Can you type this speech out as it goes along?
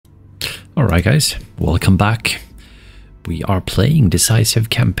Alright guys, welcome back. We are playing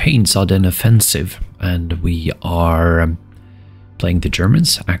Decisive Campaigns Ardennes Offensive, and we are playing the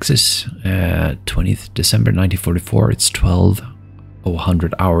Germans, Axis, 20th December 1944. It's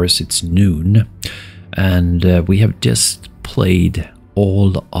 12:00 hours, it's noon, and we have just played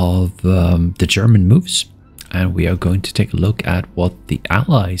all of the German moves, and we are going to take a look at what the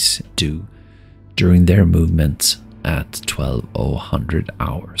Allies do during their movements at 12:00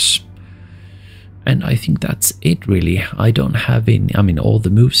 hours. And I think that's it, really. I don't have any, I mean, all the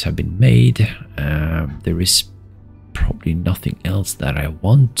moves have been made. There is probably nothing else that I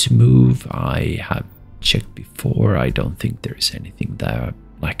want to move. I have checked before. I don't think there is anything that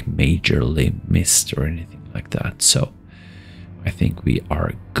like majorly missed or anything like that. So I think we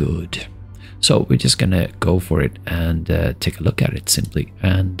are good. So we're just gonna go for it and take a look at it simply.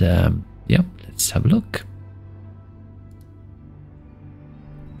 And yeah, let's have a look.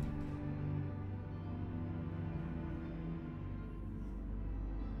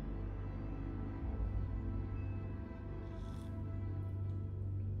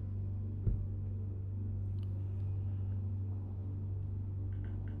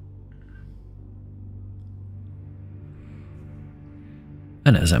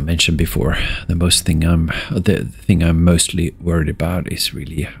 And as I mentioned before, the thing I'm mostly worried about is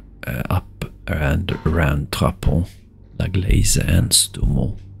really up and around Trapon, La Glaise and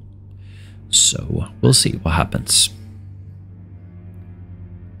Stoumont. So we'll see what happens.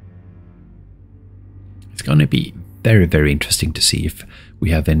 It's going to be very, very interesting to see if we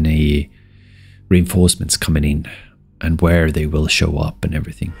have any reinforcements coming in and where they will show up and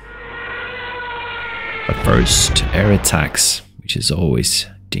everything. But first, air attacks, which is always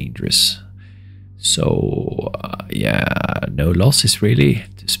dangerous. So yeah, no losses really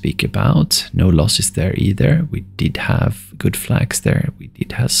to speak about. No losses there either. We did have good flags there. We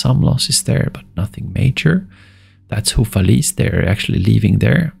did have some losses there, but nothing major. That's Houffalize. They're actually leaving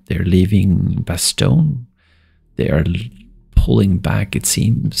there. They're leaving Bastogne. They are pulling back, it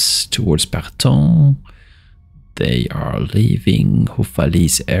seems, towards Berton. They are leaving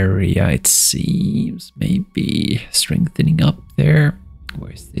Houffalize area, it seems, maybe strengthening up there.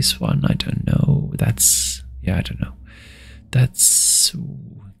 Where's this one? I don't know. That's, yeah, I don't know. That's,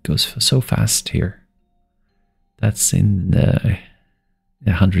 goes so fast here. That's in the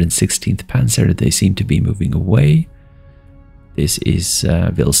 116th Panzer. They seem to be moving away. This is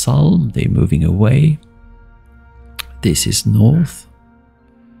Vilsalm. They're moving away. This is north.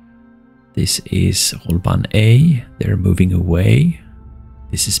 This is Rolban A, they're moving away.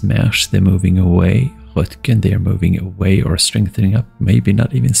 This is Mersch, they're moving away. Röttgen, they're moving away or strengthening up. Maybe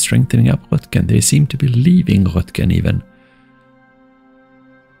not even strengthening up Röttgen. They seem to be leaving Röttgen even.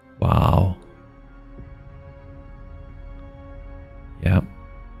 Wow. Yeah.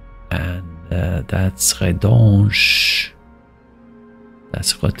 And that's Redange.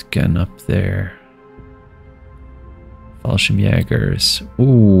 That's Röttgen up there. Fallschirmjägers.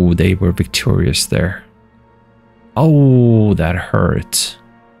 Ooh, they were victorious there. Oh, that hurt.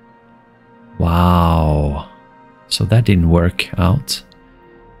 Wow. So that didn't work out.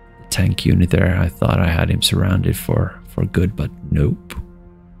 The tank unit there, I thought I had him surrounded for good, but nope.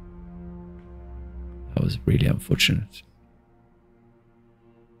 That was really unfortunate.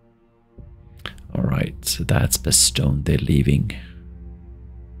 Alright, so that's Bastogne, they're leaving.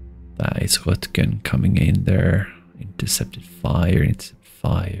 That is Röttgen coming in there. Intercepted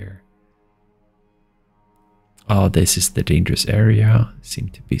fire. Oh, this is the dangerous area. Seem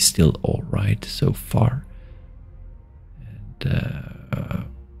to be still all right so far. And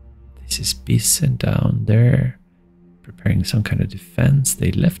this is Bissen down there, preparing some kind of defense.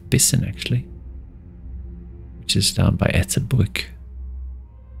 They left Bissen actually, which is down by Etzelbrück.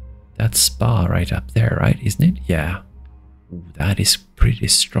 That's Spa right up there, right? Isn't it? Yeah. Ooh, that is pretty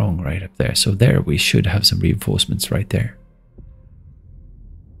strong right up there. So there we should have some reinforcements right there.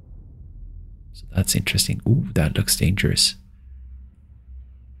 So that's interesting. Ooh, that looks dangerous.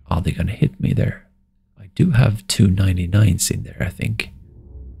 Are they going to hit me there? I do have 299s in there, I think.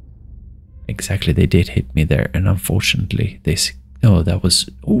 Exactly, they did hit me there. And unfortunately, no, that was...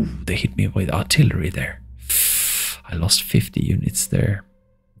 Ooh, they hit me with artillery there. I lost 50 units there.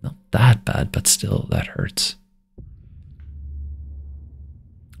 Not that bad, but still, that hurts.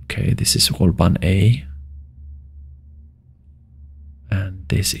 Okay, this is Rolban A. And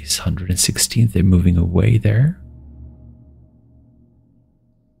this is 116th. They're moving away there.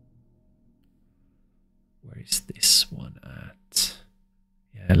 Where is this one at?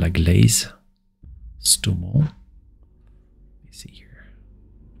 Yeah, La Glaise. Stoumont. Let me see here.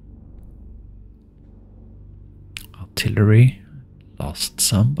 Artillery. Lost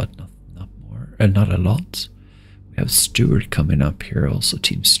some, but not not a lot. We have Stuart coming up here, also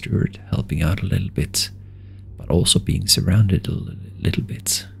Team Stuart helping out a little bit, but also being surrounded a little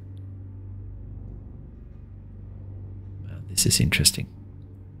bit. This is interesting.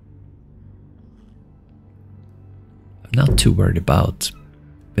 I'm not too worried about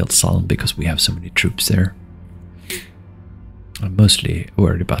Vilsalm because we have so many troops there. I'm mostly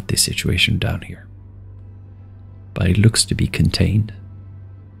worried about this situation down here. But it looks to be contained.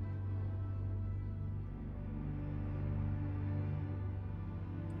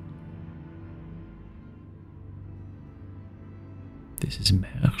 This is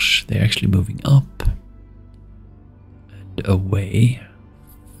Mersch. They're actually moving up and away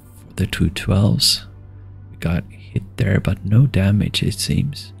for the 212s. We got hit there, but no damage it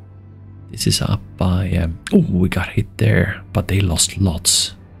seems. This is up by... oh, we got hit there, but they lost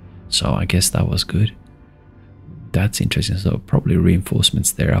lots. So I guess that was good. That's interesting. So probably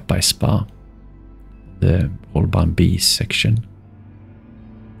reinforcements there up by Spa. The Holban B section.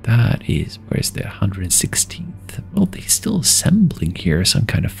 That is... where's the 116th? Well, they're still assembling here, some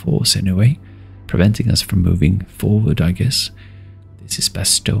kind of force anyway. Preventing us from moving forward, I guess. This is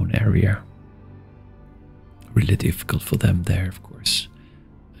Bastogne area. Really difficult for them there, of course.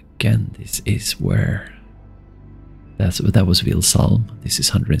 Again, this is where... that was Vilsalm. This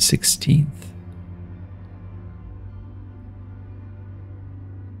is 116th.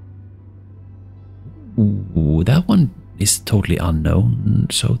 Ooh, that one is totally unknown.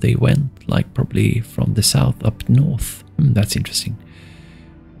 So they went like probably from the south up north. That's interesting.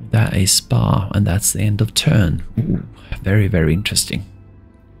 That is Spa, and that's the end of turn. Ooh, very, very interesting.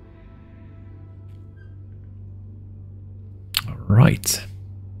 All right.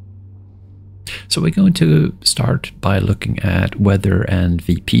 So we're going to start by looking at weather and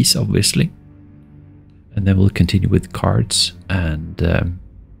VPs, obviously. And then we'll continue with cards and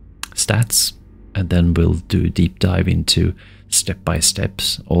stats. And then we'll do a deep dive into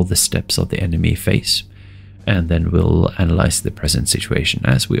step-by-steps, all the steps of the enemy face. And then we'll analyze the present situation,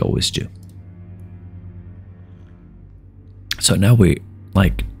 as we always do. So now we're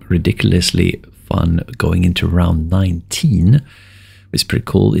like ridiculously fun going into round 19. It's pretty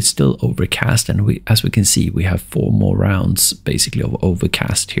cool. It's still overcast, and as we can see, we have 4 more rounds basically of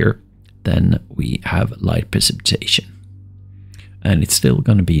overcast here. Then we have light precipitation. And it's still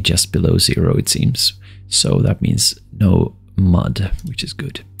going to be just below 0, it seems. So that means no mud, which is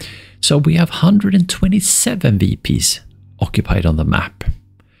good. So we have 127 VPs occupied on the map.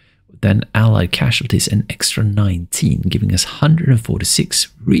 Then allied casualties an extra 19, giving us 146,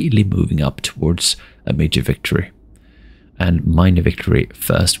 really moving up towards a major victory. And minor victory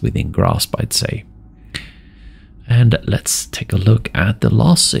first within grasp, I'd say. And let's take a look at the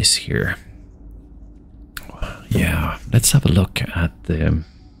losses here. Yeah, let's have a look at the...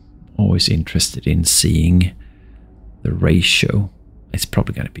 always interested in seeing the ratio. It's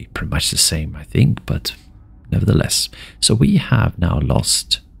probably going to be pretty much the same, I think, but nevertheless. So we have now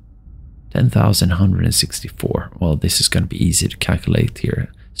lost 10,164. Well, this is going to be easy to calculate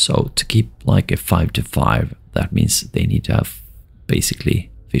here. So to keep like a 5-5, that means they need to have basically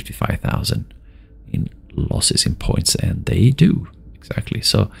 55,000 in losses in points, and they do. Exactly.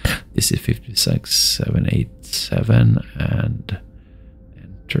 So this is 56,787 and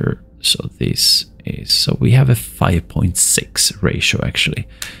enter. So this is, so we have a 5.6 ratio actually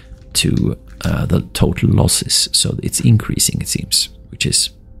to the total losses. So it's increasing, it seems, which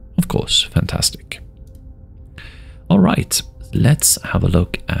is of course fantastic. All right, let's have a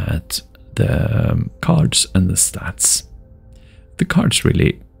look at the cards and the stats. The cards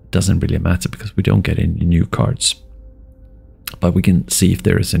really doesn't really matter because we don't get any new cards. But we can see if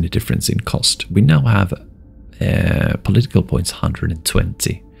there is any difference in cost. We now have political points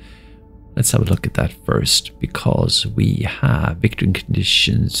 120. Let's have a look at that first, because we have victory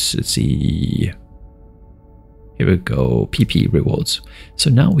conditions. Let's see. Here we go, PP rewards. So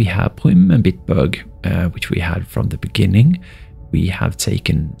now we have Prüm and Bitburg, which we had from the beginning. We have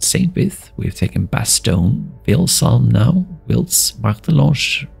taken Saint-Vith, we've taken Bastogne, Vilsalm now, Wiltz,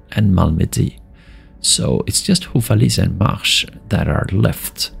 Martelange, and Malmedy. So it's just Houffalize and Marche that are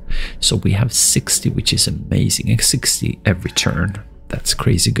left. So we have 60, which is amazing. 60 every turn. That's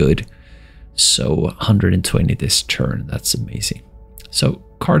crazy good. So 120 this turn. That's amazing. So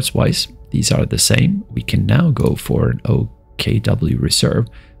cards wise, these are the same. We can now go for an OKW reserve.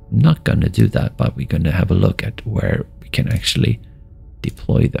 I'm not going to do that, but we're going to have a look at where we can actually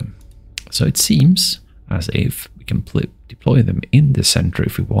deploy them. So it seems as if we can deploy them in the center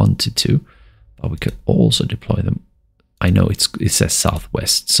if we wanted to. But we could also deploy them. I know it says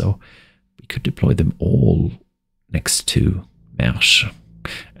southwest, so we could deploy them all next to Mersch.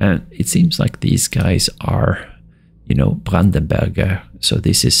 And it seems like these guys are, you know, Brandenberger. So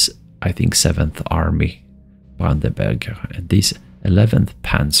this is, I think, 7th Army Brandenberger. And these 11th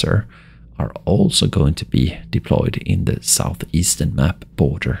Panzer are also going to be deployed in the southeastern map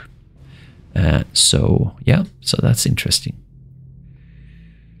border. So yeah, so that's interesting.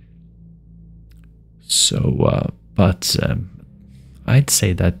 So, but I'd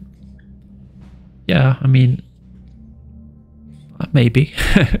say that, yeah, I mean, maybe,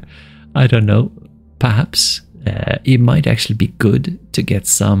 I don't know, perhaps it might actually be good to get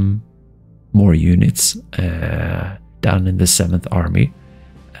some more units down in the 7th Army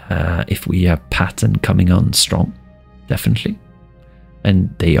if we have Patton coming on strong, definitely.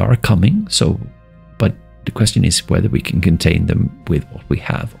 And they are coming, so, but the question is whether we can contain them with what we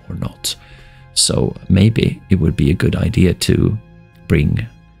have or not. So maybe it would be a good idea to bring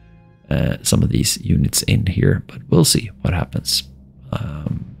some of these units in here, but we'll see what happens.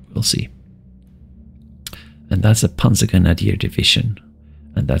 We'll see. And that's a Panzergrenadier division,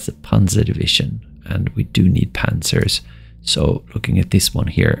 and that's a Panzer division, and we do need Panzers. So looking at this one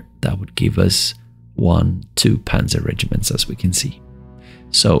here, that would give us 2 Panzer regiments, as we can see.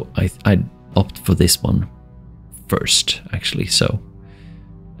 So I'd opt for this one first, actually. So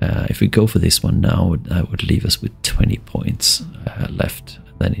if we go for this one now, that would leave us with 20 points left.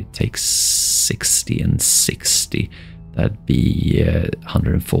 Then it takes 60 and 60. That'd be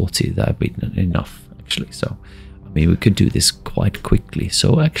 140. That'd be enough, actually. So, I mean, we could do this quite quickly.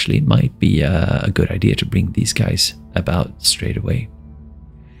 So actually, it might be a good idea to bring these guys about straight away.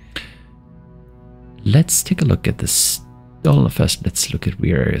 Let's take a look at this. First, let's look at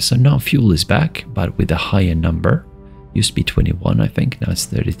rear area. So now fuel is back, but with a higher number. Used to be 21, I think. Now it's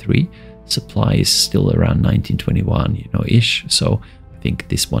 33. Supply is still around 1921, you know, ish. So I think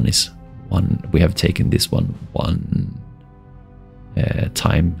this one is one. We have taken this one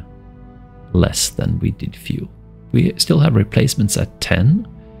time less than we did fuel. We still have replacements at 10,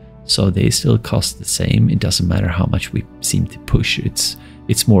 so they still cost the same. It doesn't matter how much we seem to push. It's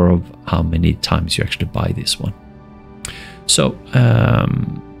more of how many times you actually buy this one. So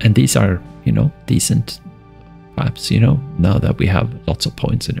and these are, you know, decent. Perhaps, you know, now that we have lots of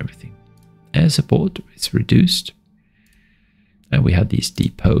points and everything. Air support is reduced. And we have these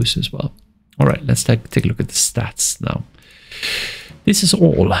depots as well. All right, let's take a look at the stats now. This is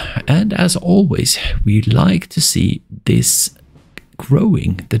all. And as always, we like to see this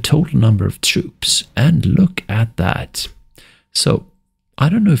growing, the total number of troops. And look at that. So I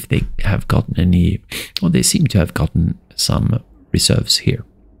don't know if they have gotten any, well, they seem to have gotten some reserves here.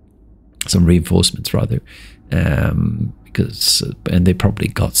 Some reinforcements, rather. Because and they probably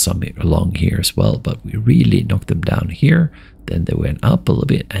got some along here as well, but we really knocked them down here, then they went up a little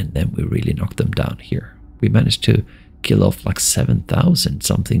bit, and then we really knocked them down here. We managed to kill off like 7,000,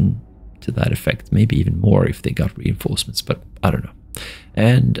 something to that effect, maybe even more if they got reinforcements, but I don't know.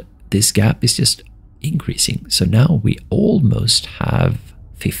 And this gap is just increasing, so now we almost have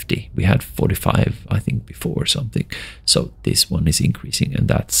 50. We had 45, I think, before or something. So this one is increasing, and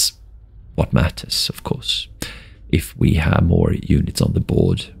that's what matters, of course. If we have more units on the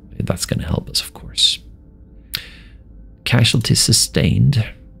board, that's going to help us, of course. Casualties sustained.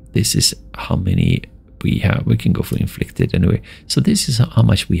 This is how many we have. We can go for inflicted anyway. So this is how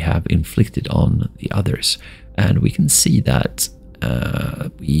much we have inflicted on the others. And we can see that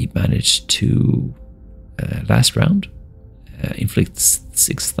we managed to, last round, inflict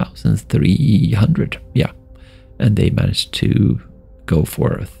 6,300. Yeah. And they managed to go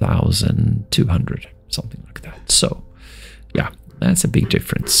for 1,200, something like that. So yeah, that's a big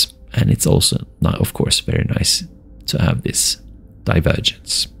difference, and it's also now, of course, very nice to have this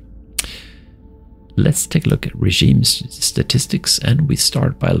divergence. Let's take a look at regime statistics, and we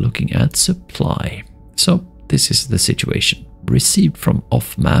start by looking at supply. So this is the situation. Received from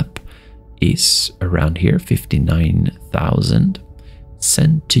off map is around here, 59,000.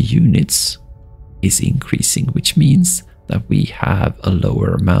 Sent to units is increasing, which means that we have a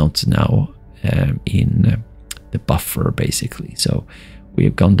lower amount now in the buffer, basically. So we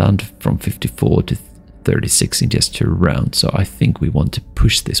have gone down from 54 to 36 in just 2 rounds. So I think we want to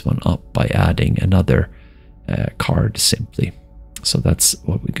push this one up by adding another card simply. So that's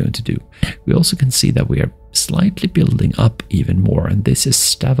what we're going to do. We also can see that we are slightly building up even more, and this is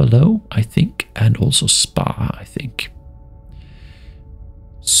Stavalo, I think, and also Spa, I think.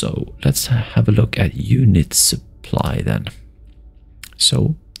 So let's have a look at unit supply then.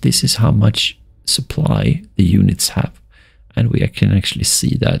 So this is how much supply the units have, and we can actually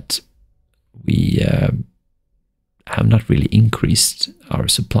see that we have not really increased our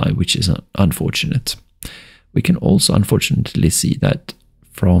supply, which is unfortunate. We can also unfortunately see that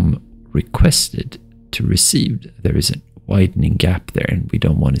from requested to received, there is a widening gap there, and we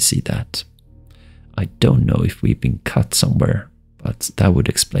don't want to see that. I don't know if we've been cut somewhere, but that would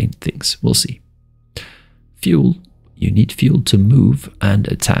explain things. We'll see. Fuel. You need fuel to move and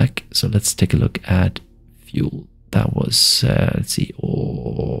attack. So let's take a look at fuel. That was, let's see,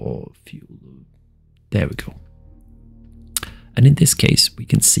 fuel. There we go. And in this case, we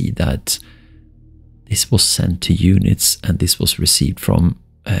can see that this was sent to units and this was received from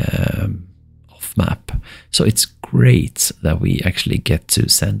off map. So it's great that we actually get to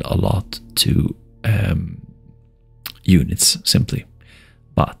send a lot to units simply.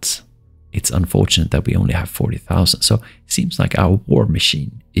 But it's unfortunate that we only have 40,000. So it seems like our war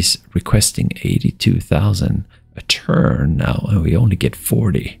machine is requesting 82,000 a turn now, and we only get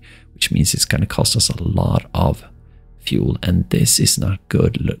 40, which means it's going to cost us a lot of fuel. And this is not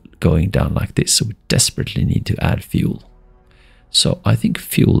good going down like this. So we desperately need to add fuel. So I think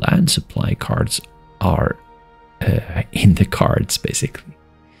fuel and supply cards are in the cards, basically.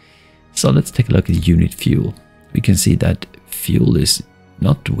 So let's take a look at unit fuel. We can see that fuel is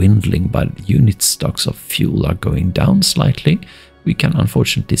not dwindling, but unit stocks of fuel are going down slightly. We can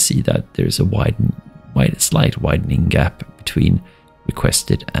unfortunately see that there's a slight widening gap between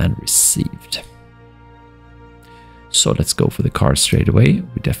requested and received. So let's go for the cards straight away.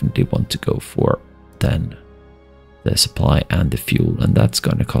 We definitely want to go for then the supply and the fuel, and that's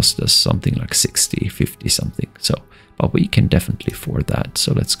going to cost us something like 60, 50 something. So, but we can definitely afford that.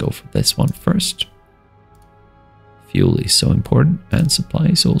 So let's go for this one first. Fuel is so important, and supply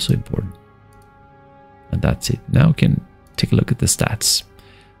is also important. And that's it. Now we can take a look at the stats.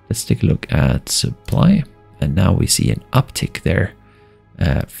 Let's take a look at supply, and now we see an uptick there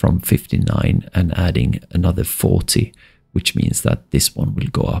from 59 and adding another 40, which means that this one will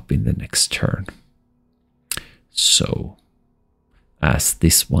go up in the next turn. So, as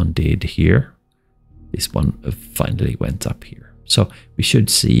this one did here, this one finally went up here. So we should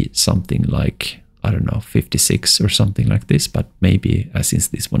see something like, I don't know, 56 or something like this, but maybe since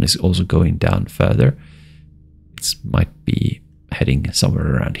this one is also going down further, it might be heading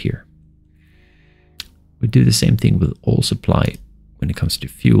somewhere around here. We do the same thing with all supply when it comes to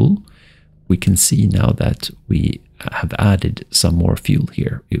fuel. We can see now that we have added some more fuel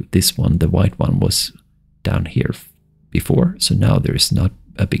here. This one, the white one, was down here before, so now there is not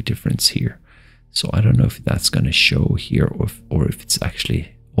a big difference here. So I don't know if that's going to show here or if it's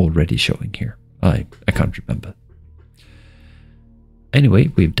actually already showing here. I can't remember.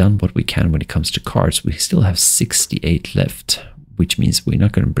 Anyway, we've done what we can when it comes to cards. We still have 68 left, which means we're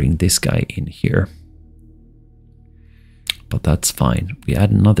not going to bring this guy in here. But that's fine. We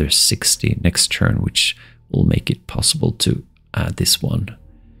add another 60 next turn, which will make it possible to add this one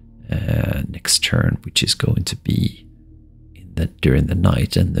next turn, which is going to be during the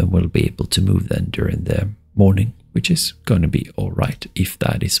night, and then we'll be able to move then during the morning, which is going to be all right if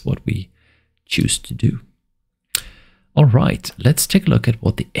that is what we choose to do. All right, let's take a look at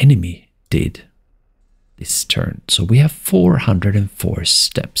what the enemy did this turn. So we have 404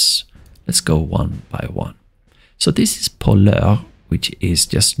 steps. Let's go one by one. So this is Polleur, which is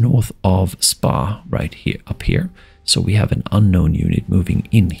just north of Spa, right here, up here. So we have an unknown unit moving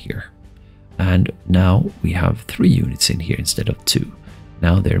in here. And now we have 3 units in here instead of 2.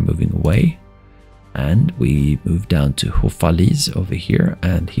 Now they're moving away. And we move down to Hofaliz over here.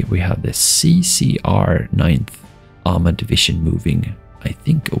 And here we have the CCR 9th Armored Division moving, I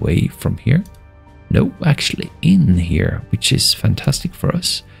think, away from here. No, actually in here, which is fantastic for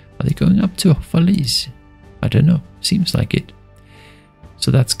us. Are they going up to Hofaliz? I don't know. Seems like it. So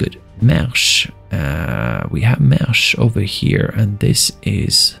that's good. Mersch. We have Mersch over here. And this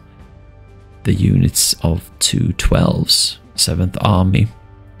is the units of 212s, 7th Army.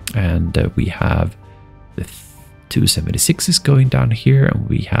 And we have the 276s going down here. And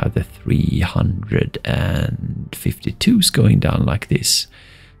we have the 352s going down like this.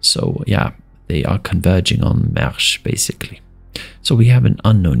 So yeah, they are converging on Mersch basically. So we have an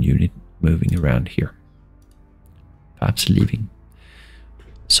unknown unit moving around here. Perhaps leaving.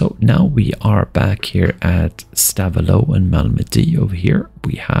 So now we are back here at Stavelot and Malmedy over here.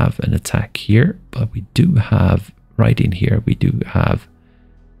 We have an attack here, but we do have, right in here, we do have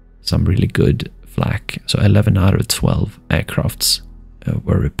some really good flak. So 11 out of 12 aircrafts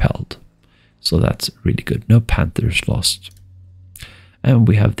were repelled. So that's really good. No Panthers lost. And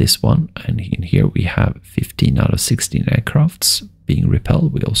we have this one, and in here we have 15 out of 16 aircrafts being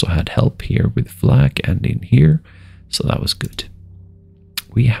repelled. We also had help here with flak and in here. So that was good.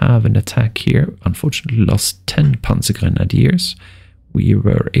 We have an attack here. Unfortunately lost 10 Panzergrenadiers. We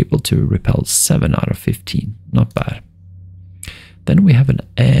were able to repel 7 out of 15. Not bad. Then we have an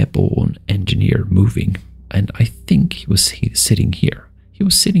airborne engineer moving, and I think he was sitting here. He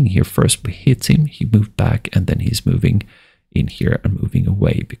was sitting here first, we hit him, he moved back, and then he's moving in here and moving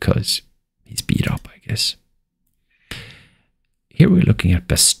away because he's beat up, I guess. Here we're looking at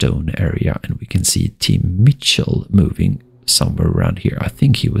Bastogne area, and we can see Team Mitchell moving somewhere around here. I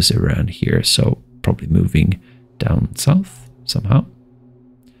think he was around here, so probably moving down south somehow.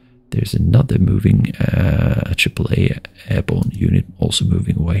 There's another moving AAA airborne unit also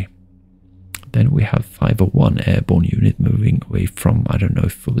moving away. Then we have 501 airborne unit moving away from, I don't know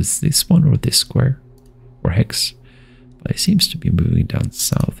if it was this one or this square or hex, but it seems to be moving down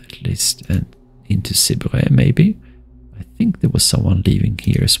south at least, and into Ciboret maybe. I think there was someone leaving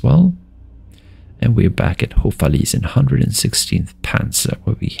here as well. And we're back at Hofalies in 116th Panzer,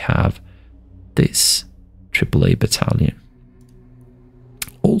 where we have this AAA battalion.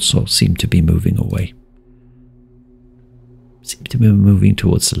 Also seem to be moving away. Seem to be moving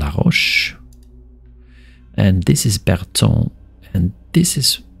towards La Roche. And this is Berton, and this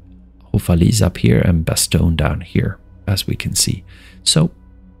is Hofalies up here and Bastogne down here, as we can see. So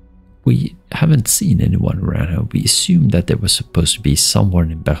we haven't seen anyone around here. We assume that there was supposed to be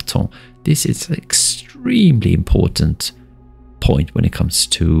someone in Berton. This is an extremely important point when it comes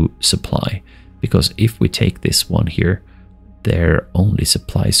to supply, because if we take this one here, their only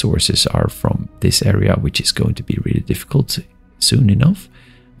supply sources are from this area, which is going to be really difficult soon enough,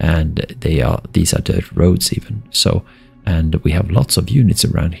 and these are dirt roads even. So, and we have lots of units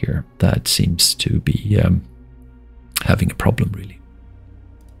around here that seems to be having a problem really.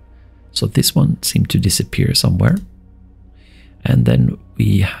 So this one seemed to disappear somewhere. And then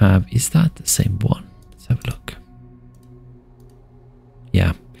we have, is that the same one? Let's have a look.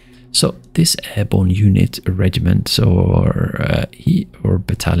 Yeah. So this airborne unit, regiment or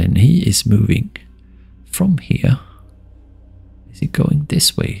battalion, he is moving from here. Is he going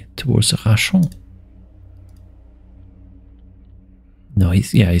this way towards Rachon? No,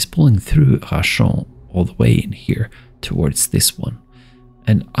 he's pulling through Rachon all the way in here towards this one.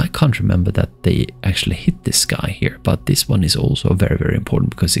 And I can't remember that they actually hit this guy here, but this one is also very, very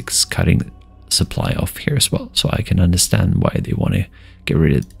important because it's cutting supply off here as well. So I can understand why they want to get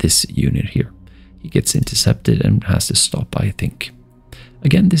rid of this unit here. He gets intercepted and has to stop, I think.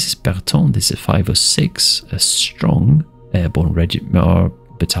 Again, this is Berton. This is 506, a strong airborne regiment or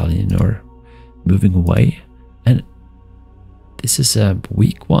battalion or moving away. And this is a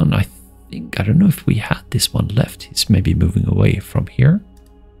weak one, I think. I don't know if we had this one left. He's maybe moving away from here.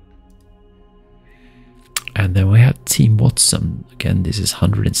 And then we have Team Watson. Again, this is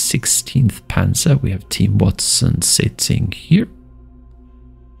 116th Panzer. We have Team Watson sitting here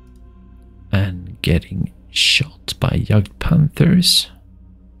and getting shot by Jagdpanthers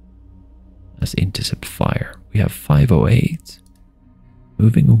as intercept fire. We have 508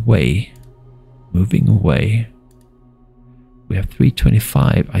 moving away, moving away. We have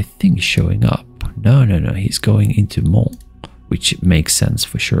 325, I think, showing up. No, he's going into Mont, which makes sense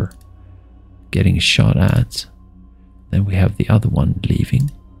for sure. Getting shot at. Then we have the other one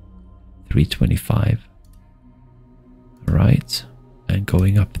leaving. 325. Alright. And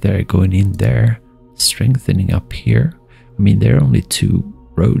going up there, going in there. Strengthening up here. I mean, there are only 3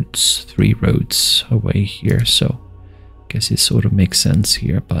 roads away here, so I guess it sort of makes sense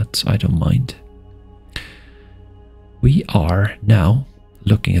here, but I don't mind. We are now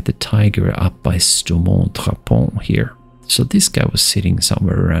looking at the Tiger up by Stoumont-Trapon here. So this guy was sitting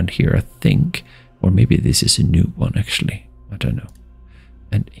somewhere around here, I think. Or maybe this is a new one, actually. I don't know.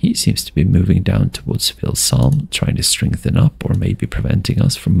 And he seems to be moving down towards Vilsalm, trying to strengthen up, or maybe preventing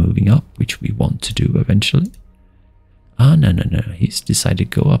us from moving up, which we want to do eventually. Ah, no. He's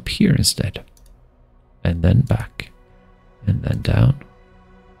decided to go up here instead. And then back. And then down.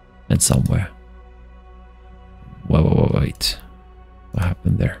 And somewhere. Wait. What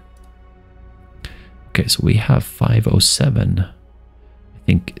happened there? Okay, so we have 507. I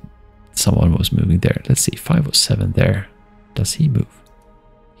think someone was moving there. Let's see, 507 there. Does he move?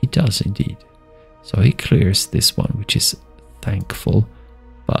 He does indeed. So he clears this one, which is thankful,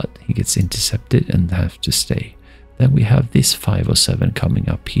 but he gets intercepted and have to stay. Then we have this 507 coming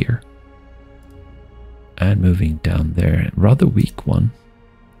up here and moving down there. Rather weak one.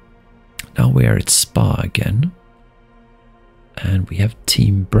 Now we are at Spa again. And we have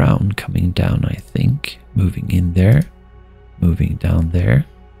Team Brown coming down, I think. Moving in there. Moving down there.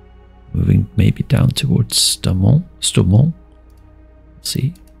 Moving maybe down towards Stoumont.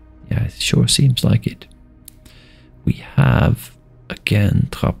 See? Yeah, it sure seems like it. We have, again,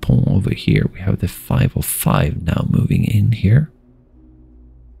 Trapon over here. We have the 505 now moving in here.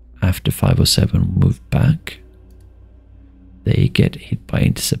 After 507 moved back. They get hit by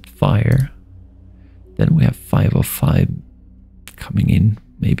intercept fire. Then we have 505 coming in,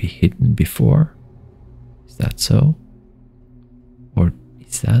 maybe hidden before. Is that so? Or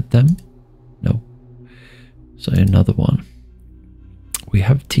is that them? No. So another one. We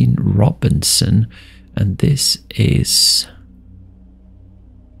have Team Robinson, and this is...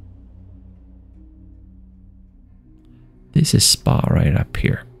 This is Spa right up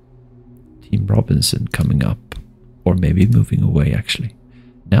here. Team Robinson coming up, or maybe moving away actually.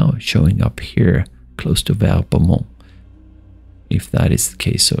 Now showing up here, close to Verpomont. If that is the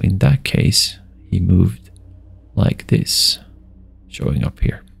case, so in that case, he moved like this, showing up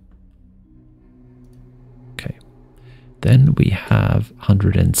here. Okay. Then we have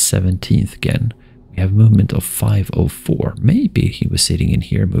 117th again. We have movement of 504. Maybe he was sitting in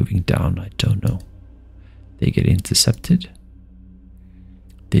here, moving down. I don't know. They get intercepted.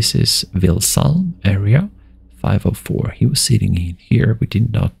 This is Vilsalm area, 504. He was sitting in here. We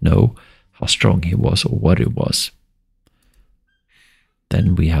did not know how strong he was or what it was.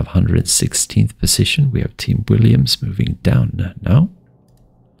 Then we have 116th position. We have Team Williams moving down now.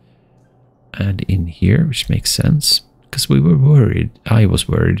 And in here, which makes sense, because we were worried. I was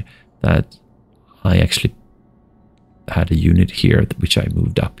worried that I actually had a unit here, which I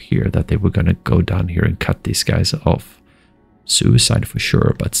moved up here, that they were going to go down here and cut these guys off. Suicide for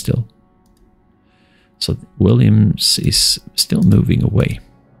sure, but still. So Williams is still moving away.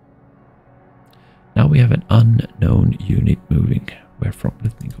 Now we have an unknown unit moving. Where from?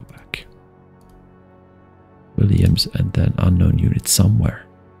 Let me go back. Williams and then unknown unit somewhere.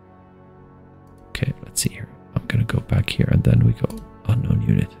 Okay, let's see here. I'm going to go back here and then we go unknown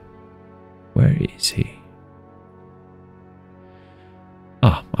unit. Where is he?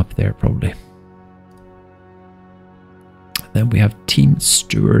 Ah, up there probably. Then we have Team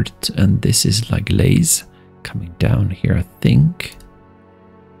Stewart, and this is like Lays coming down here, I think.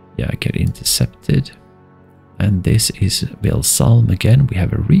 Yeah, I get intercepted. And this is Vilsalm again. We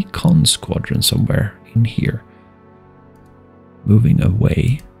have a recon squadron somewhere in here. Moving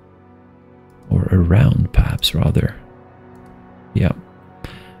away. Or around, perhaps, rather. Yeah.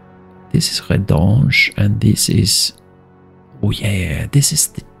 This is Ardennes, and this is... Oh yeah, this is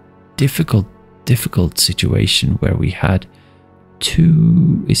the difficult situation where we had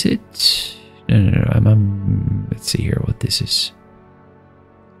two... Is it? No. Let's see here what this is.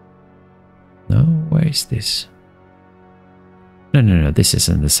 No, where is this? No, this is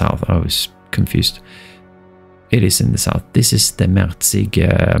in the south. I was confused. It is in the south. This is the Merzig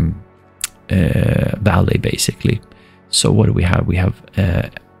valley, basically. So what do we have? We have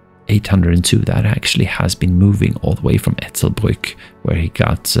 802 that actually has been moving all the way from Etzelbrück, where he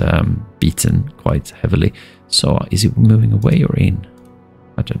got beaten quite heavily. So is it moving away or in?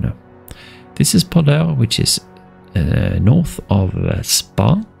 I don't know. This is Poder, which is north of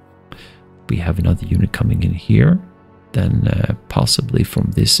Spa. We have another unit coming in here. Then possibly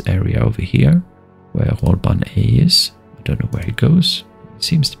from this area over here, where Orban A is. I don't know where he goes. He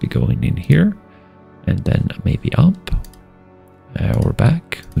seems to be going in here. And then maybe up. Or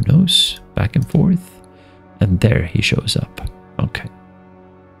back, who knows, back and forth, and there he shows up. Okay,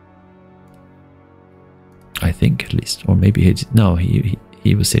 I think at least, or maybe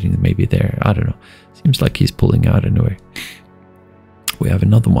he was sitting maybe there. I don't know. Seems like he's pulling out anyway. We have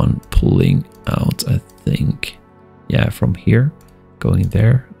another one pulling out, I think. Yeah, from here, going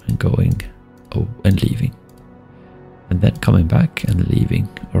there and going, oh, and leaving, and then coming back and leaving,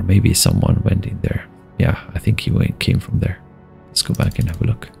 or maybe someone went in there. Yeah, I think he came from there. Let's go back and have a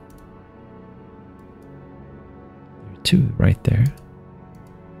look. There are two right there.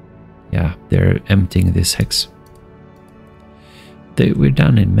 Yeah, they're emptying this hex. We're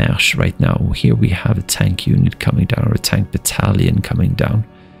down in Mersch right now. Here we have a tank unit coming down, or a tank battalion coming down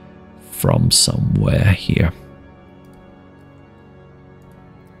from somewhere here.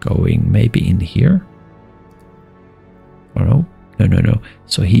 Going maybe in here. Oh no. No.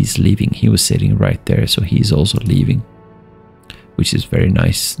 So he's leaving. He was sitting right there, so he's also leaving. Which is very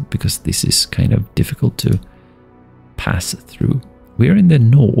nice, because this is kind of difficult to pass through. We're in the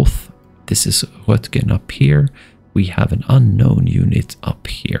north. This is Röttgen up here. We have an unknown unit up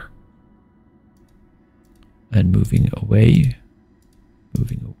here. And moving away.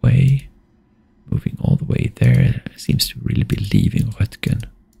 Moving all the way there. Seems to really be leaving Röttgen.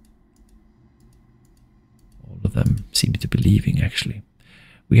 All of them seem to be leaving, actually.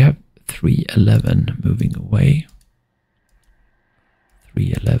 We have 311 moving away.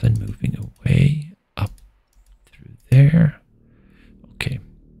 311 moving away, up through there. Okay,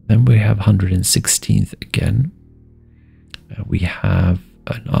 then we have 116th again. We have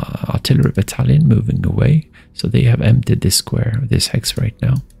an artillery battalion moving away. So they have emptied this square, this hex right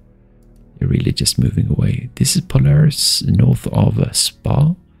now. They're really just moving away. This is Polaris north of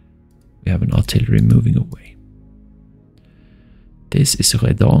Spa. We have an artillery moving away. This is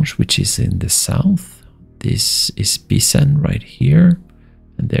Ardennes, which is in the south. This is Bissen right here.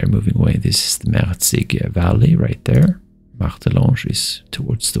 And they're moving away. This is the Merzig Valley right there. Martelange is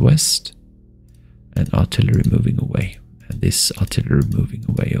towards the west. And artillery moving away. And this artillery moving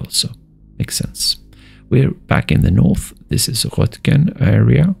away also. Makes sense. We're back in the north. This is Röttgen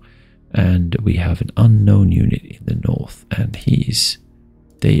area. And we have an unknown unit in the north. And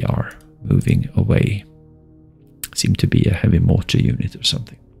they are moving away. Seem to be a heavy mortar unit or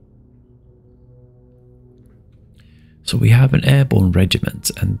something. So we have an airborne regiment,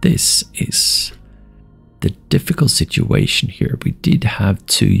 and this is the difficult situation here. We did have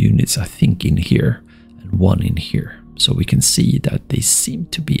 2 units, I think, in here and 1 in here. So we can see that they seem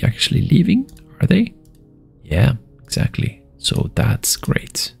to be actually leaving. Are they? Yeah, exactly. So that's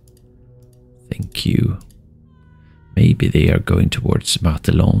great. Thank you. Maybe they are going towards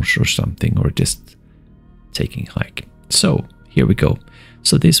Martelange or something, or just taking hike. So here we go.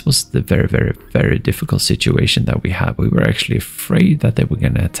 So this was the very, very, very difficult situation that we had. We were actually afraid that they were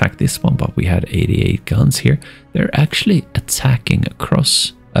going to attack this one, but we had 88 guns here. They're actually attacking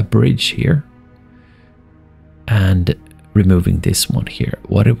across a bridge here and removing this one here.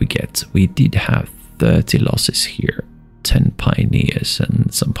 What did we get? We did have 30 losses here, 10 Pioneers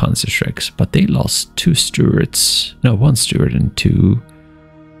and some Panzerschrecks, but they lost 2 Stuarts, no, 1 Stuart and 2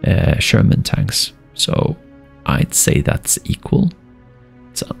 Sherman tanks. So I'd say that's equal.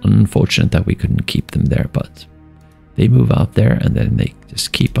 It's unfortunate that we couldn't keep them there, but they move out there and then they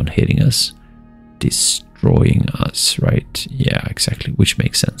just keep on hitting us, destroying us, right? Yeah, exactly, which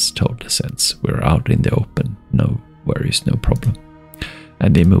makes sense, total sense. We're out in the open, no worries, no problem.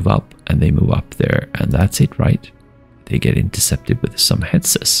 And they move up and they move up there, and that's it, right? They get intercepted with some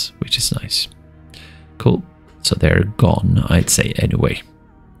headsets, which is nice. Cool, so they're gone, I'd say, anyway.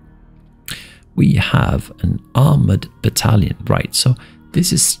 We have an armored battalion, right? So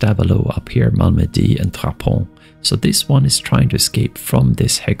this is Stavelot up here, Malmedy and Trapon. So this one is trying to escape from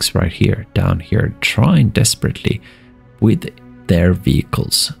this hex right here, down here, trying desperately with their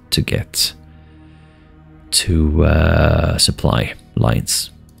vehicles to get to supply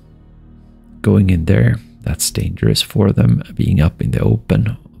lines. Going in there, that's dangerous for them. Being up in the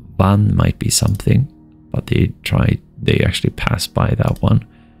open, Van might be something, but they actually pass by that one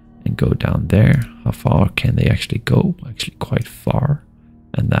and go down there. How far can they actually go? Actually quite far.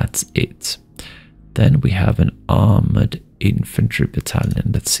 And that's it. Then we have an armored infantry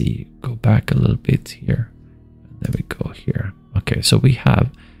battalion. Let's see, go back a little bit here. And then we go here. Okay, so we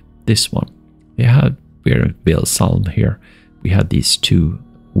have this one. We're in Vilsalm here. We had these 2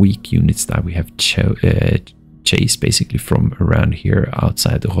 weak units that we have chased basically from around here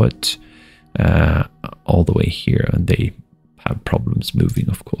outside the Rot all the way here, and they have problems moving,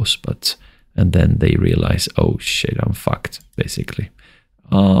 of course, and then they realize, oh shit, I'm fucked, basically.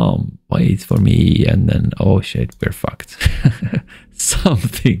 Wait for me, and then, oh shit, we're fucked.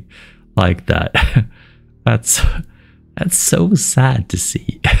 Something like that. That's so sad to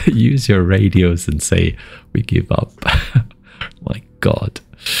see. Use your radios and say, we give up. My god.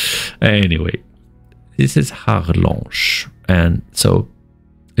 Anyway, this is Harlange. And so,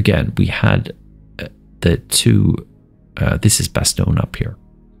 again, we had the 2, this is Bastogne up here.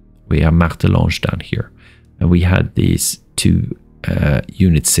 We have Martelange down here. And we had these 2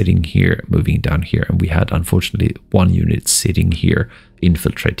 units sitting here, moving down here, and we had unfortunately 1 unit sitting here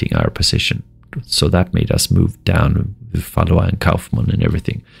infiltrating our position. So that made us move down with Valois and Kaufmann and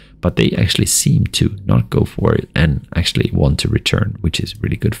everything, but they actually seem to not go for it and actually want to return, which is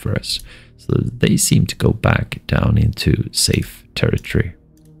really good for us. So they seem to go back down into safe territory,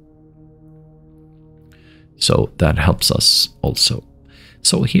 so that helps us also.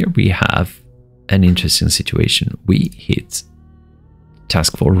 So here we have an interesting situation. We hit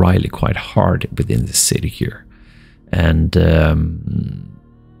Task Force Riley quite hard within the city here, and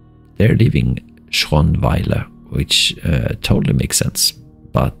they're leaving Schronweiler, which totally makes sense,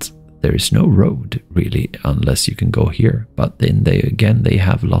 but there is no road really unless you can go here. But then they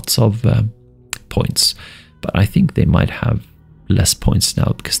have lots of points, but I think they might have less points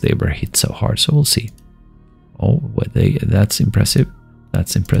now because they were hit so hard, so we'll see. Oh, that's impressive.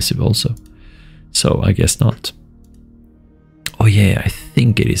 That's impressive also. So I guess not. Oh yeah, I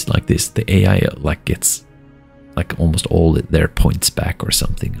think it is like this. The AI like gets like almost all their points back or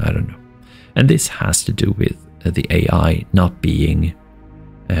something. I don't know. And this has to do with the AI not being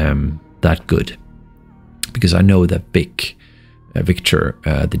that good. Because I know that big Victor,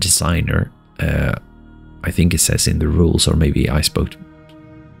 the designer, I think it says in the rules, or maybe I spoke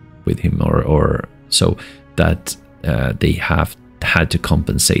with him or so, that they have had to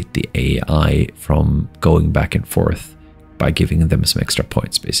compensate the AI from going back and forth by giving them some extra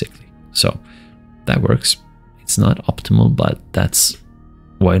points, basically. So that works. It's not optimal, but that's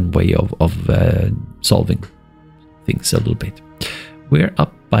one way of solving things a little bit. We're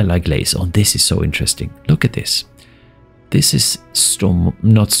up by La Glaise. Oh, this is so interesting. Look at this. This is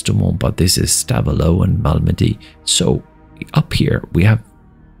not Stoumont, but this is Stavelot and Malmedy. So up here we have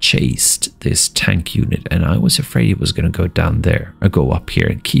chased this tank unit, and I was afraid he was going to go down there or go up here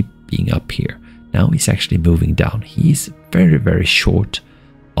and keep being up here. Now he's actually moving down. He's very, very short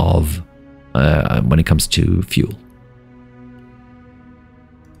of when it comes to fuel,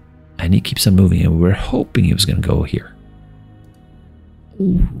 and he keeps on moving, and we were hoping he was going to go here.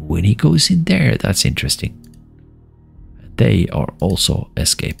 Ooh, when he goes in there, that's interesting. They are also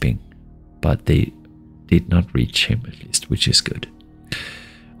escaping, but they did not reach him, at least, which is good.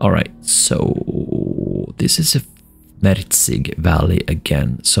 All right, so this is a Merzig Valley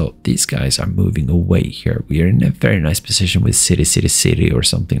again. So these guys are moving away here. We are in a very nice position with city, or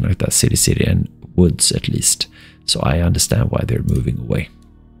something like that. City, and woods, at least. So I understand why they're moving away.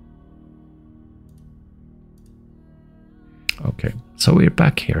 Okay, so we're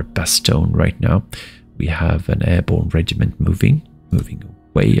back here at Bastogne right now. We have an airborne regiment moving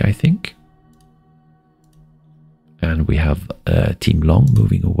away, I think. And we have Team Long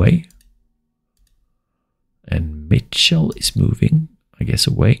moving away. And Mitchell is moving, I guess,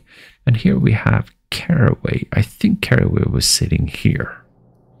 away. And here we have Caraway. I think Caraway was sitting here.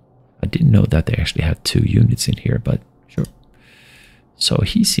 I didn't know that they actually had 2 units in here, but sure. So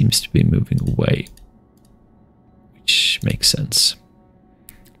he seems to be moving away, which makes sense.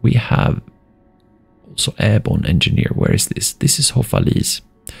 We have also Airborne Engineer. Where is this? This is Hofali's.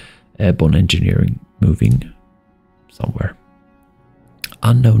 Airborne Engineering moving somewhere.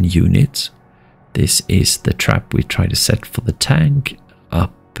 Unknown unit. This is the trap we try to set for the tank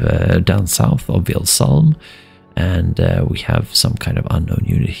up down south of Vilsalm, and we have some kind of unknown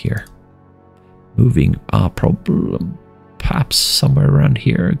unit here. Moving problem, perhaps somewhere around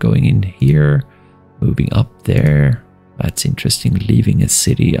here, going in here, moving up there. That's interesting. Leaving a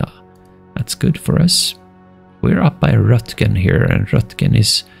city. That's good for us. We're up by Röttgen here, and Röttgen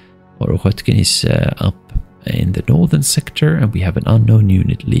is up in the northern sector, and we have an unknown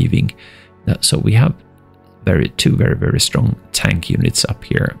unit leaving. So we have two very, very strong tank units up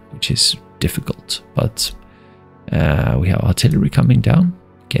here, which is difficult. But we have artillery coming down,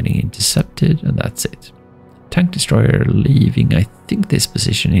 getting intercepted, and that's it. Tank destroyer leaving, I think, this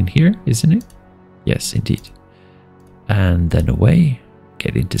position in here, isn't it? Yes, indeed. And then away.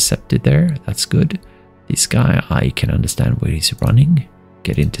 Get intercepted there, that's good. This guy, I can understand where he's running.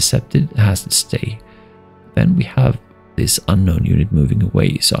 Get intercepted, has to stay. Then we have this unknown unit moving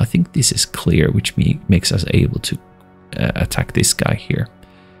away, so I think this is clear, which makes us able to attack this guy here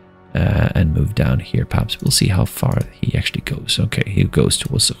and move down here. Perhaps we'll see how far he actually goes. Okay, he goes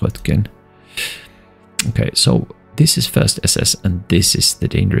towards Röttgen. Okay, so this is 1st SS, and this is the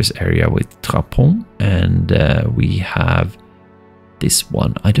dangerous area with Trapon, and we have this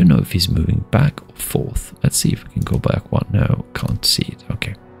one. I don't know if he's moving back or forth. Let's see if we can go back one. No, can't see it.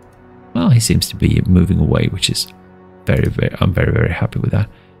 Okay. Well, he seems to be moving away, which is I'm very, very happy with that.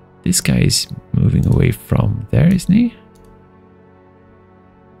 This guy is moving away from there, isn't he?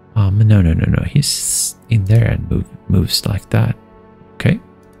 No. He's in there and moves like that. Okay.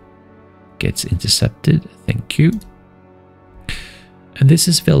 Gets intercepted. Thank you. And this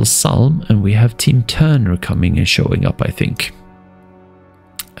is Vilsalm, and we have Team Turner coming and showing up, I think.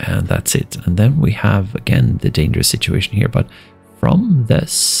 And that's it. And then we have, again, the dangerous situation here, but from the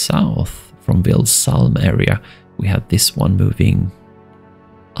south, from Vilsalm area, we have this one moving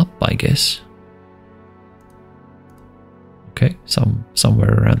up, I guess. Okay,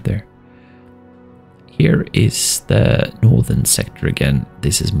 somewhere around there. Here is the northern sector again.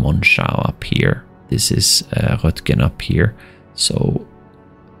 This is Monschau up here. This is Röttgen up here. So,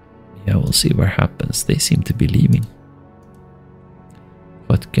 yeah, we'll see what happens. They seem to be leaving.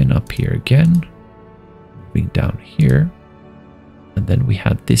 Röttgen up here again. Moving down here. And then we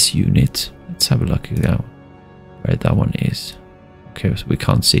have this unit. Let's have a look now where that one is. Okay, so we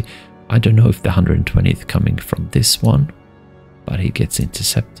can't see. I don't know if the 120th coming from this one, but he gets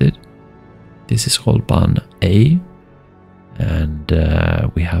intercepted. This is Rolban A, and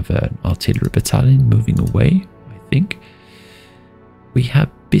we have an artillery battalion moving away, I think. We have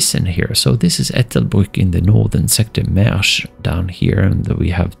Bissen here. So this is Ettelbruck in the northern sector, Mersch down here, and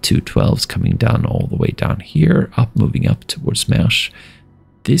we have 212s coming down all the way down here, moving up towards Mersch.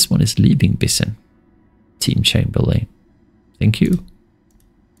 This one is leaving Bissen. Team Chamberlain. Thank you.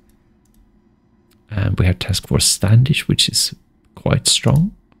 And we have Task Force Standish, which is quite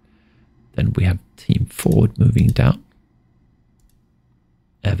strong. Then we have Team Ford moving down.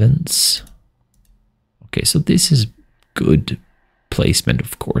 Evans. Okay, so this is good placement,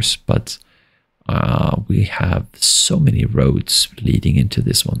 of course, but we have so many roads leading into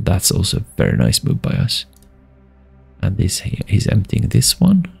this one. That's also a very nice move by us. And this, he's emptying this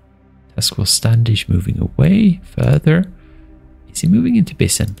one. Task Force Standish moving away further. Is he moving into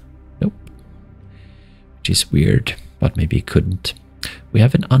Bissen? Nope. Which is weird, but maybe he couldn't. We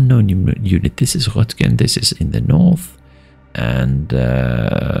have an unknown unit. This is Röttgen. This is in the north. And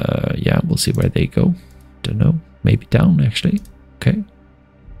yeah, we'll see where they go. Don't know. Maybe down, actually. Okay.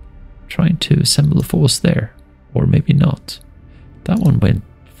 Trying to assemble a force there. Or maybe not. That one went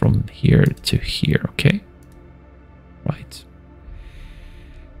from here to here. Okay. Right.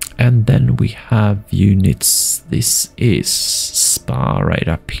 And then we have units. This is Spa right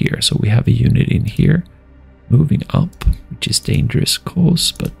up here. So we have a unit in here moving up, which is dangerous, of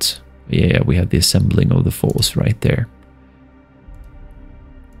course. But yeah, we have the assembling of the force right there.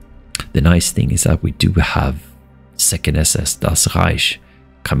 The nice thing is that we do have 2nd SS Das Reich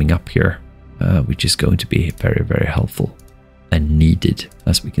coming up here, which is going to be very, very helpful and needed,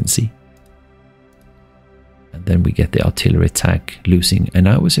 as we can see. And then we get the artillery attack losing, and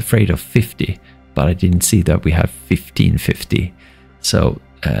I was afraid of 50, but I didn't see that we have 1550. So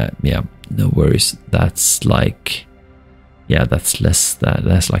yeah, no worries. That's like, yeah, that's less.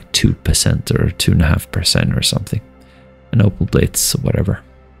 That's like 2% or 2.5% or something. An Opel Blitz or whatever.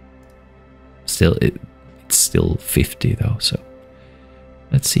 Still, it's still 50 though. So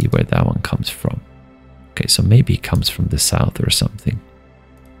let's see where that one comes from. Okay, so maybe it comes from the south or something.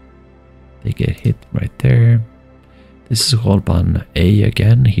 They get hit right there. This is Rolban A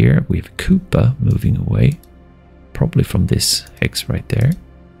again here. We have Cooper moving away. Probably from this hex right there.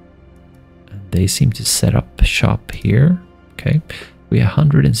 And they seem to set up shop here. Okay. We have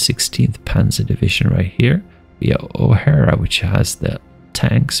 116th Panzer Division right here. We have O'Hara, which has the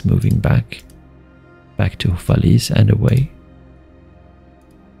tanks moving back to Houffalize and away.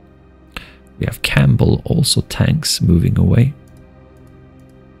 We have Campbell, also tanks moving away.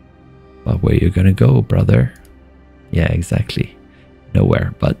 But where you gonna go, brother? Yeah, exactly.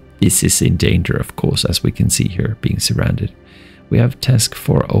 Nowhere. But this is in danger, of course, as we can see here, being surrounded. We have task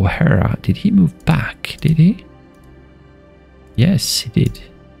for O'Hara. Did he move back? Did he? Yes, he did.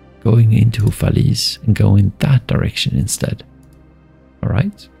 Going into Houffalize and go in that direction instead.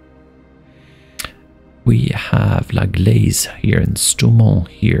 Alright. We have La Glaise here and Stoumont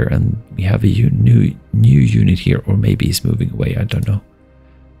here, and we have a new unit here, or maybe he's moving away, I don't know.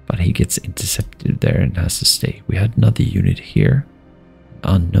 But he gets intercepted there and has to stay. We had another unit here.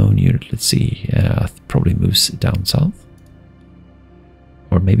 Unknown unit, let's see. Probably moves down south.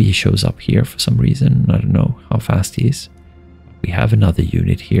 Or maybe he shows up here for some reason. I don't know how fast he is. We have another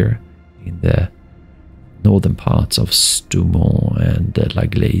unit here in the northern parts of Stoumont and La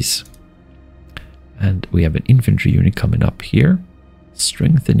Glaise. And we have an infantry unit coming up here,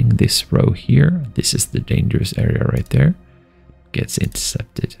 strengthening this row here. This is the dangerous area right there. Gets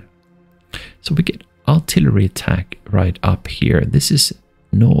intercepted. So we get artillery attack right up here. This is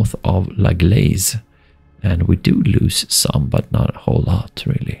north of La Glaise. And we do lose some, but not a whole lot,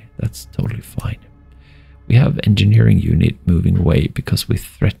 really. That's totally fine. We have engineering unit moving away because we're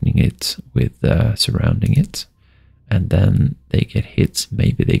threatening it with surrounding it. And then they get hit.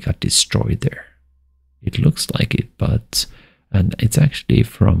 Maybe they got destroyed there. It looks like it, but... And it's actually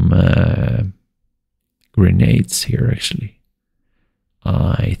from grenades here, actually.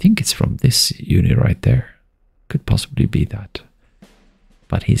 I think it's from this unit right there. Could possibly be that.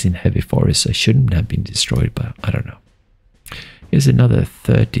 But he's in heavy forest, so it shouldn't have been destroyed, but I don't know. Here's another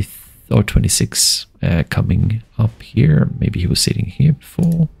 30 or 26 coming up here. Maybe he was sitting here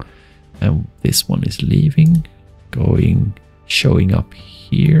before. And this one is leaving, showing up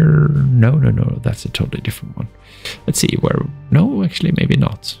here. No, that's a totally different one. Let's see where... No, actually, maybe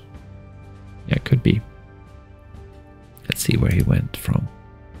not. Yeah, it could be. Let's see where he went from.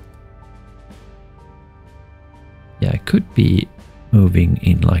 Yeah, it could be moving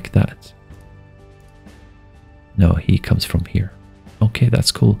in like that. No, he comes from here. Okay,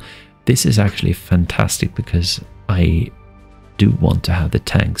 that's cool. This is actually fantastic because I do want to have the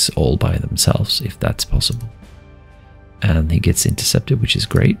tanks all by themselves if that's possible. And he gets intercepted, which is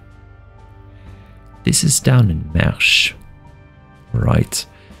great. This is down in Mersch. Right.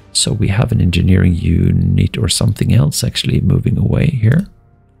 So we have an engineering unit or something else actually moving away here.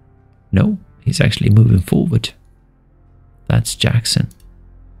 No, he's actually moving forward. That's Jackson.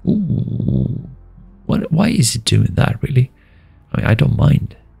 Ooh, why is he doing that, really? I mean, I don't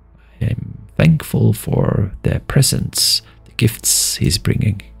mind. I'm thankful for the presents, the gifts he's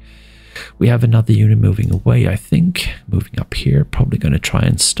bringing. We have another unit moving away, I think. Moving up here, probably going to try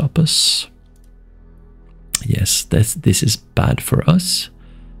and stop us. Yes, this is bad for us,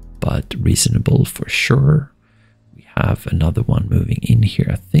 but reasonable for sure. We have another one moving in here,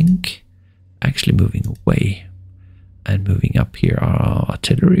 I think. Actually moving away. And moving up here are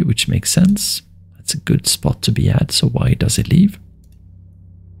artillery, which makes sense. That's a good spot to be at, so why does he leave?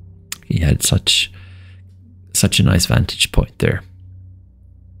 He had such a nice vantage point there.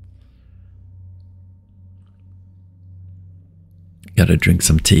 Gotta drink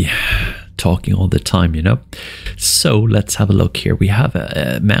some tea. Talking all the time, you know. So let's have a look here. We have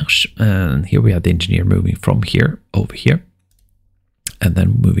a march, and here we have the engineer moving from here over here. And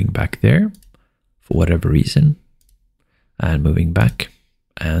then moving back there for whatever reason. And moving back,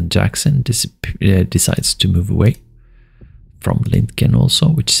 and Jackson decides to move away from Lincoln also,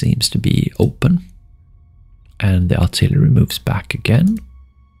 which seems to be open. And the artillery moves back again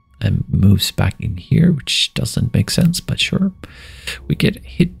and moves back in here, which doesn't make sense, but sure. We get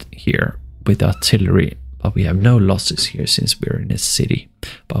hit here with artillery, but we have no losses here since we're in a city.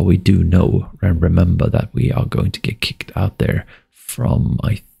 But we do know and remember that we are going to get kicked out there from,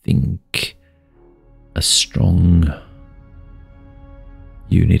 I think, a strong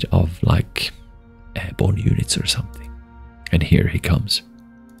unit of like airborne units or something. And here he comes.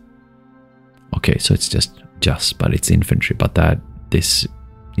 Okay, so it's just but it's infantry, but this,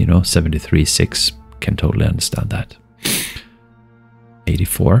 you know, 73-6 can totally understand that.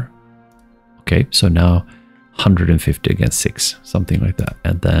 84. Okay, so now 150 against 6, something like that.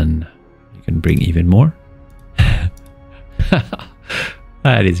 And then you can bring even more.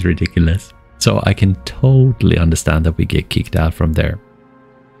 That is ridiculous. So I can totally understand that we get kicked out from there.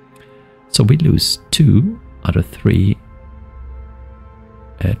 So we lose 2 out of 3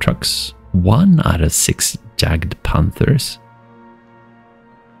 trucks, 1 out of 6 Jagged Panthers,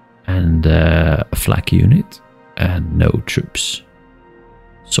 and a flak unit, and no troops.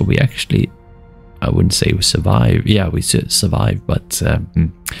 So we actually, I wouldn't say we survive. Yeah, we survive, but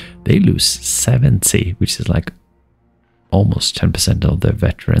they lose 70, which is like almost 10% of their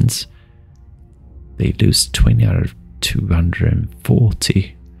veterans. They lose 20 out of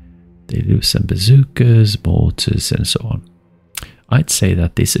 240. They lose some bazookas, mortars, and so on. I'd say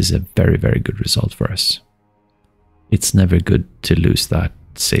that this is a very, very good result for us. It's never good to lose that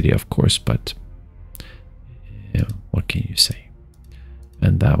city, of course, but you know, what can you say?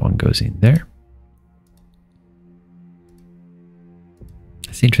 And that one goes in there.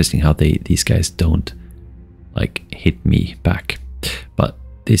 It's interesting how these guys don't like hit me back, but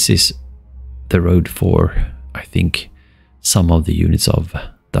this is the road for, I think, some of the units of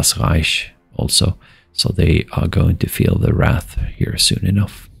Das Reich also, so they are going to feel the wrath here soon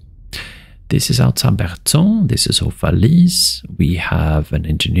enough. This is outside Berton, this is Hofalise. We have an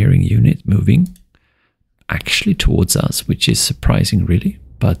engineering unit moving actually towards us, which is surprising really,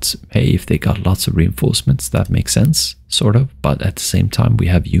 but hey, if they got lots of reinforcements, that makes sense, sort of, but at the same time we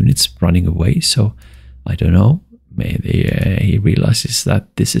have units running away, so I don't know, maybe he realizes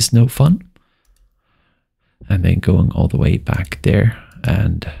that this is no fun. And then going all the way back there,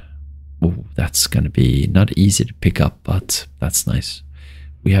 and oh, that's going to be not easy to pick up, but that's nice.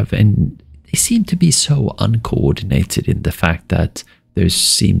 We have, and they seem to be so uncoordinated in the fact that there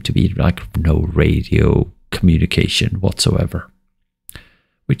seem to be like no radio communication whatsoever,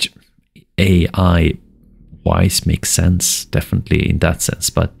 which AI wise makes sense, definitely in that sense,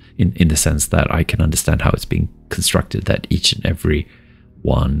 but in the sense that I can understand how it's being constructed, that each and every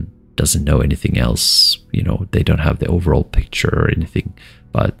one doesn't know anything else, you know, they don't have the overall picture or anything,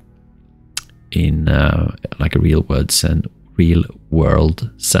 but in like a real world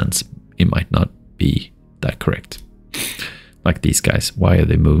sense, it might not be that correct. Like these guys, why are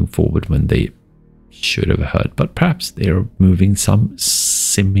they moving forward when they should have heard? But perhaps they are moving some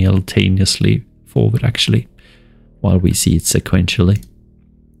simultaneously forward actually, while we see it sequentially.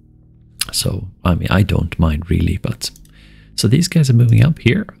 So I mean, I don't mind really, but so these guys are moving up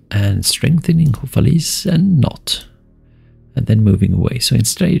here and strengthening Hofalise and not, and then moving away. So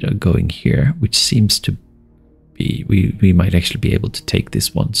instead of going here, which seems to be, we might actually be able to take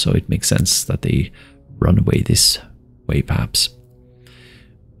this one, so it makes sense that they run away this way perhaps.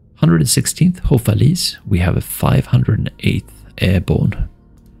 116th Hofalise, we have a 508th Airborne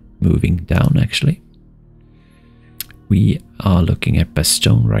moving down actually. we are looking at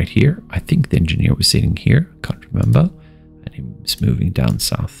Bastogne right here. I think the engineer was sitting here, can't remember. And he's moving down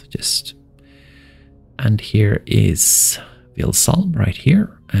south just. And here is Vilsalm right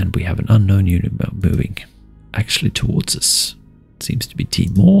here. And we have an unknown unit moving actually towards us. It seems to be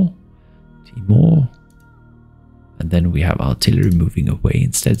Timor. And then we have artillery moving away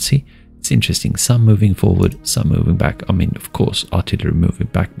instead. See, it's interesting. Some moving forward, some moving back. I mean, of course, artillery moving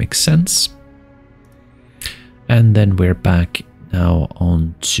back makes sense. And then we're back now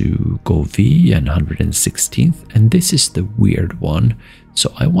on to Govy and 116th. And this is the weird one.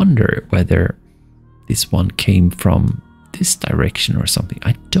 So I wonder whether this one came from this direction or something.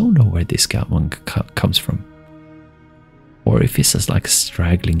 I don't know where this one comes from. Or if it's just like a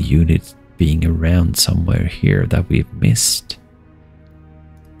straggling unit being around somewhere here that we've missed.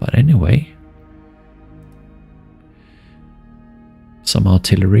 But anyway, some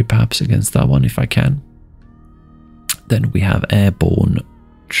artillery perhaps against that one if I can. Then we have airborne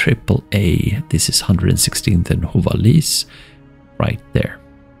AAA. This is 116th and Hovalis right there.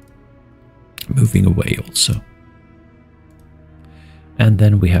 Moving away also. And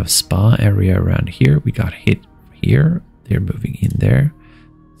then we have Spa area around here. We got hit here. They're moving in there.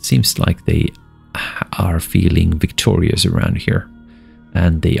 Seems like they are feeling victorious around here.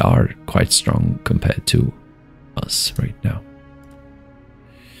 And they are quite strong compared to us right now.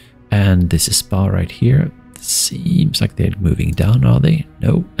 And this is Spa right here. Seems like they're moving down, are they?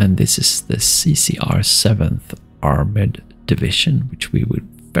 No. And this is the CCR 7th Armored Division, which we would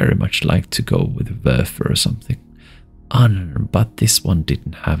very much like to go with a Werfer or something. But this one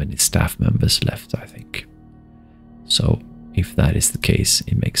didn't have any staff members left, I think. So if that is the case,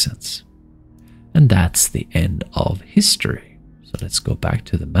 it makes sense. And that's the end of history. So let's go back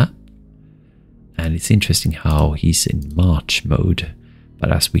to the map. And it's interesting how he's in march mode.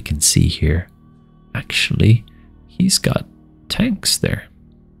 But as we can see here, actually, he's got tanks there.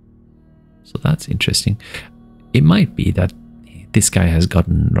 So that's interesting. It might be that this guy has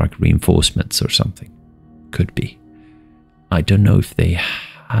gotten like reinforcements or something. Could be. I don't know if they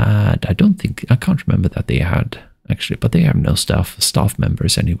had. I can't remember that they had actually, but they have no staff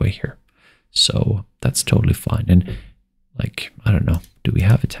members anyway here. So that's totally fine. And like, I don't know, do we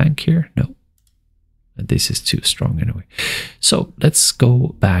have a tank here? No. This is too strong anyway. So let's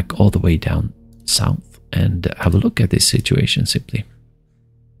go back all the way down south and have a look at this situation simply.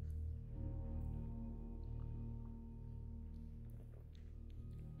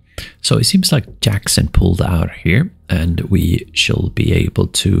 So it seems like Jackson pulled out here and we shall be able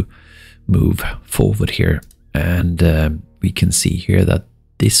to move forward here. And we can see here that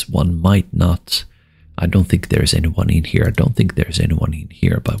this one might not. I don't think there's anyone in here. I don't think there's anyone in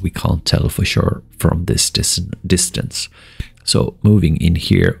here, but we can't tell for sure from this distance. So moving in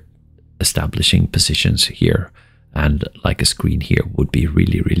here, establishing positions here, and like a screen here would be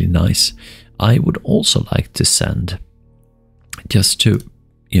really, really nice. I would also like to send, just to,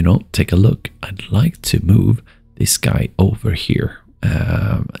 you know, take a look. I'd like to move this guy over here,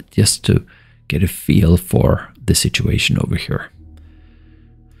 just to get a feel for the situation over here.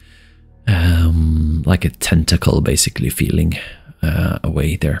 Like a tentacle basically feeling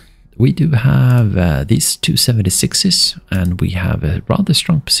away there. We do have these 276s and we have a rather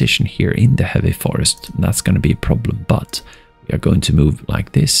strong position here in the heavy forest. And that's going to be a problem, but we are going to move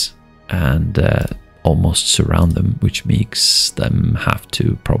like this and almost surround them, which makes them have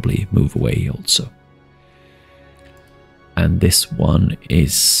to probably move away also. And this one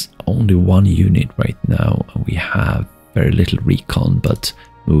is only one unit right now, and we have very little recon, but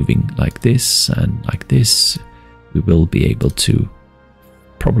moving like this and like this, we will be able to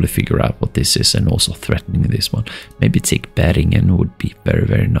probably figure out what this is, and also threatening this one. Maybe take Beringen would be very,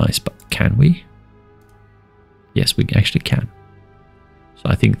 very nice, but can we? Yes, we actually can. So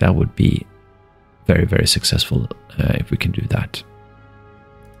I think that would be very, very successful if we can do that.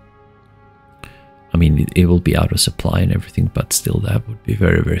 I mean, it will be out of supply and everything, but still that would be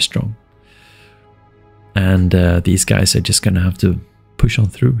very, very strong. And these guys are just going to have to push on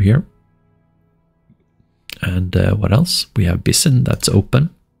through here. And what else? We have Bissen that's open.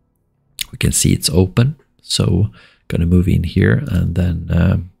 We can see it's open. So going to move in here, and then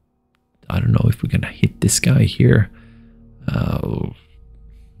I don't know if we're going to hit this guy here. No,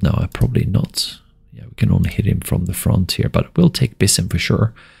 probably not. Yeah, we can only hit him from the front here, but we'll take Bissen for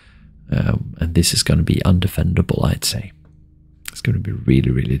sure. And this is going to be undefendable, I'd say. It's going to be really,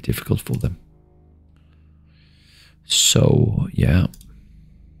 really difficult for them. So, yeah.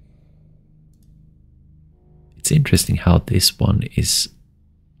 It's interesting how this one is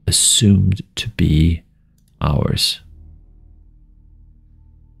assumed to be ours.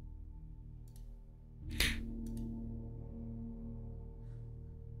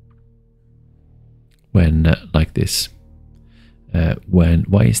 when like this.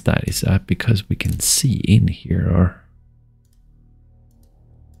 Why is that? Is that because we can see in here, or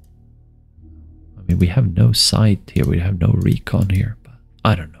I mean, we have no sight here, we have no recon here, but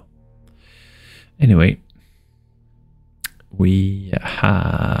I don't know. Anyway, we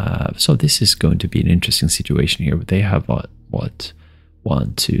have, so this is going to be an interesting situation here. They have what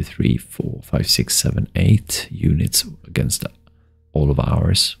 1, 2, 3, 4, 5, 6, 7, 8 units against all of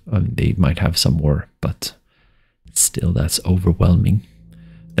ours. They might have some more, but still, that's overwhelming.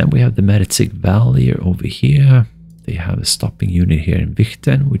 Then we have the Meretzig Valley over here. They have a stopping unit here in Wacht,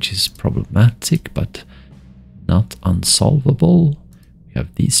 which is problematic, but not unsolvable. We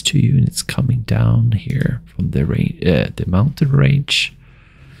have these 2 units coming down here from the mountain range.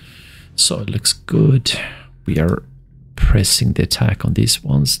 So it looks good. We are pressing the attack on these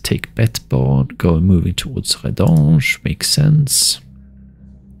ones. Take Betbord, moving towards Ardennes, makes sense.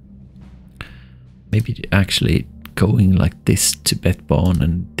 Maybe actually going like this to Betbord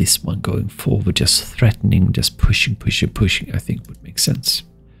and this one going forward, just threatening, just pushing, I think would make sense.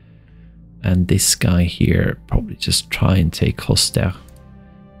 And this guy here, probably just try and take Hoster,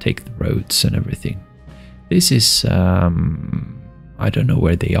 take the roads and everything. This is, I don't know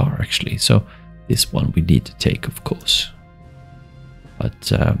where they are actually, so this one we need to take, of course. But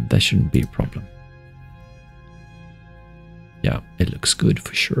that shouldn't be a problem. Yeah, it looks good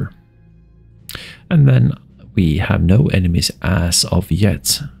for sure. And then we have no enemies as of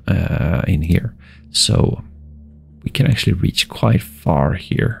yet in here, so we can actually reach quite far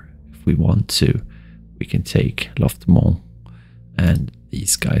here if we want to. We can take Loftemont, and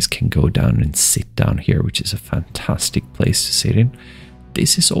these guys can go down and sit down here, which is a fantastic place to sit in.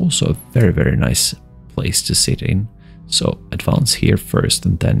 This is also a very, very nice place to sit in. So advance here first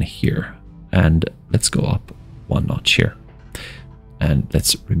and then here, and let's go up 1 notch here, and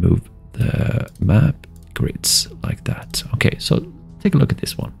let's remove the map grids like that. Okay, so take a look at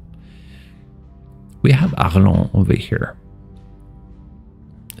this one. We have Ardennes over here.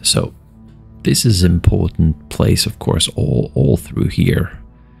 So this is an important place, of course, all through here.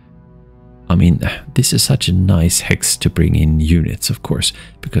 I mean, this is such a nice hex to bring in units, of course,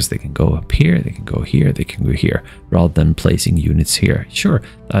 because they can go up here, they can go here, they can go here, rather than placing units here. Sure,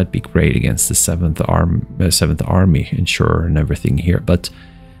 that'd be great against the 7th Army, and sure, and everything here, but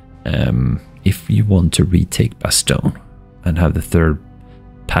if you want to retake Bastogne and have the 3rd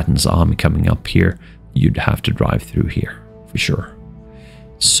Patton's army coming up here, you'd have to drive through here, for sure.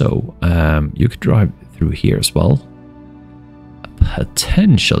 So, you could drive through here as well.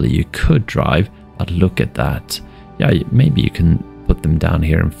 Potentially you could drive, but look at that. Yeah, maybe you can put them down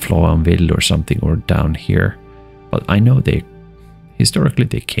here in Florenville or something, or down here. But I know historically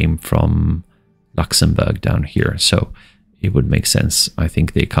they came from Luxembourg down here, so it would make sense. I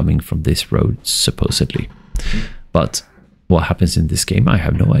think they're coming from this road, supposedly. But what happens in this game, I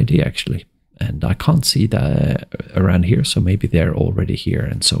have no idea actually. And I can't see that around here, so maybe they're already here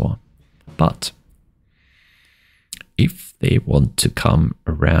and so on. But if they want to come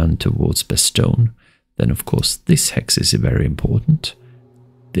around towards Bastogne, then of course this hex is very important.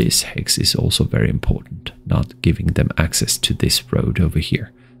 This hex is also very important, not giving them access to this road over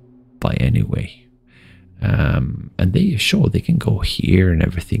here by any way. And they can go here and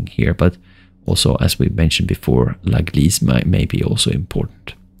everything here, but also, as we mentioned before, L'Église may be also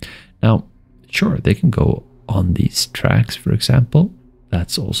important. Now, sure, they can go on these tracks, for example.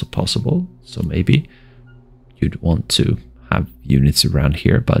 That's also possible. So maybe you'd want to have units around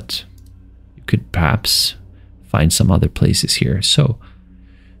here, but you could perhaps find some other places here. So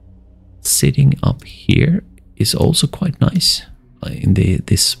sitting up here is also quite nice. In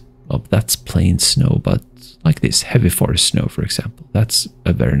that's plain snow, but like this heavy forest snow, for example, that's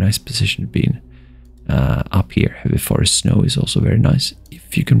a very nice position to be in. Up here, heavy forest snow is also very nice.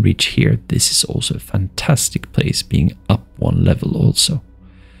 If you can reach here, this is also a fantastic place, being up 1 level also.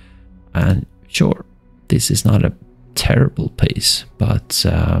 And sure, this is not a terrible place, but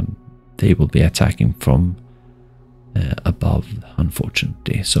they will be attacking from above,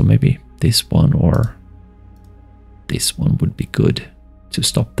 unfortunately. So maybe this one or this one would be good to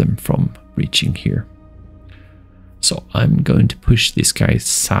stop them from reaching here. So I'm going to push this guy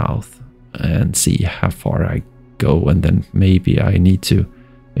south and see how far I go, and then maybe I need to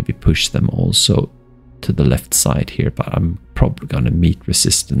push them also to the left side here, but I'm probably going to meet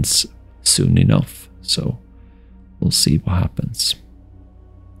resistance soon enough, so we'll see what happens.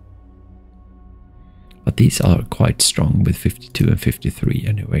 But these are quite strong with 52 and 53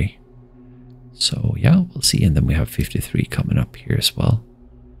 anyway. So yeah, we'll see. And then we have 53 coming up here as well.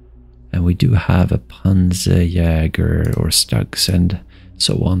 And we do have a Panzerjäger or Stugs and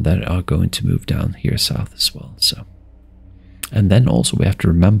so on that are going to move down here south as well. So, and then also we have to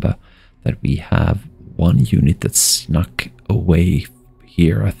remember that we have one unit that's snuck away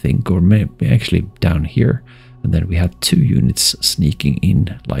here, I think, or maybe actually down here, and then we had 2 units sneaking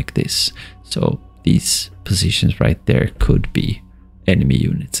in like this. So these positions right there could be enemy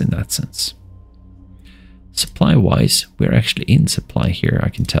units in that sense. Supply wise, we're actually in supply here, I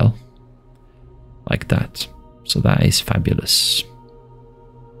can tell, like that. So that is fabulous.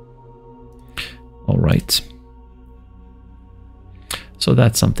 All right, so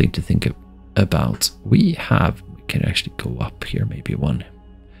that's something to think about. We can actually go up here, maybe one.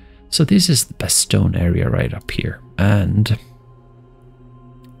 So this is the Bastogne area right up here, and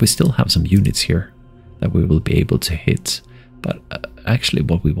we still have some units here that we will be able to hit. But actually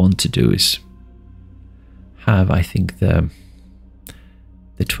what we want to do is have, I think, the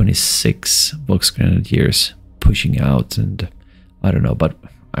 26 Volksgrenadiers pushing out, and I don't know, but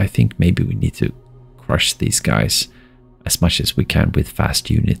I think maybe we need to crush these guys as much as we can with fast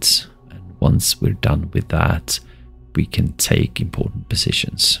units, and once we're done with that, we can take important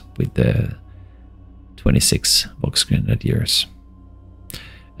positions with the 26 Volksgrenadiers.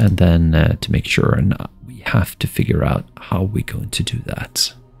 And then to make sure, and we have to figure out how we're going to do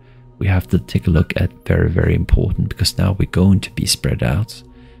that. We have to take a look at very important, because now we're going to be spread out,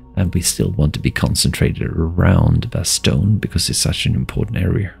 and we still want to be concentrated around Bastogne because it's such an important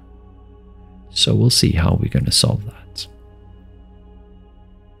area. So we'll see how we're going to solve that.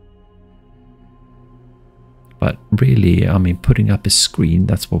 But really, I mean, putting up a screen,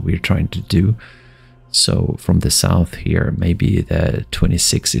 that's what we're trying to do. So from the south here, maybe the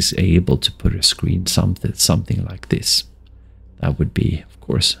 26 is able to put a screen, something like this. That would be, of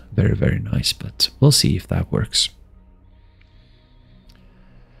course, very nice, but we'll see if that works.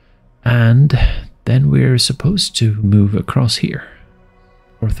 And then we're supposed to move across here,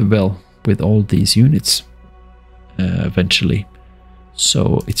 north of Ville, with all these units eventually.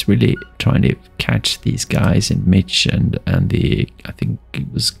 So it's really trying to catch these guys in Mitch and the, I think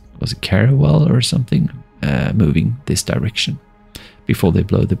it was it Carawell or something, moving this direction before they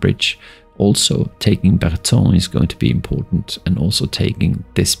blow the bridge. Also taking Berton is going to be important, and also taking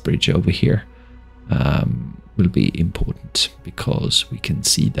this bridge over here will be important, because we can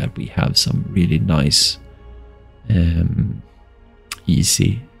see that we have some really nice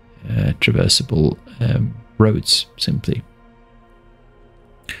easy traversable roads simply.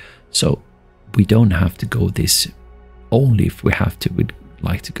 So we don't have to go this, only if we have to, we'd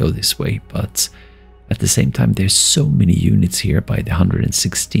like to go this way, but at the same time there's so many units here by the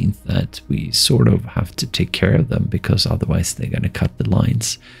 116th that we sort of have to take care of them, because otherwise they're going to cut the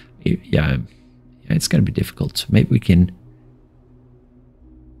lines. Yeah, it's going to be difficult. Maybe we can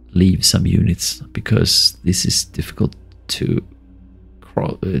leave some units, because this is difficult to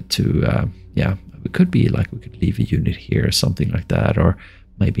yeah, it could be like we could leave a unit here or something like that, or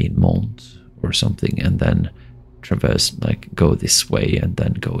maybe in Mont or something, and then traverse, like go this way and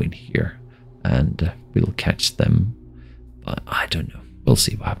then go in here, and we'll catch them. But I don't know, we'll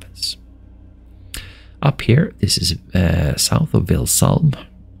see what happens. Up here, this is south of Ville-Salm.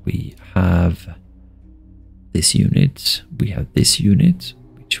 We have this unit, we have this unit,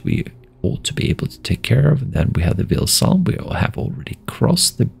 which we ought to be able to take care of, and then we have the Ville-Salm. We have already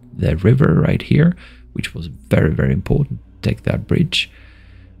crossed the river right here, which was very important. Take that bridge,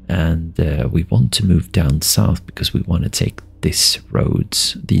 and we want to move down south, because we want to take these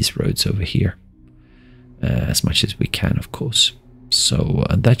roads over here as much as we can, of course. So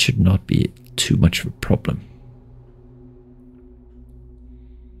that should not be too much of a problem.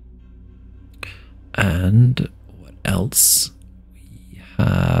 And what else? We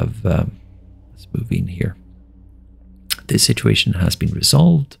have, let's move in here. This situation has been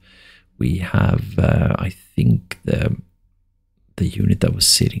resolved. We have, I think, the unit that was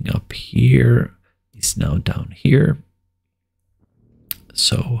sitting up here is now down here.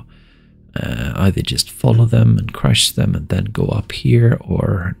 So either just follow them and crush them and then go up here,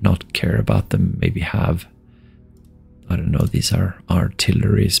 or not care about them. Maybe have, I don't know, these are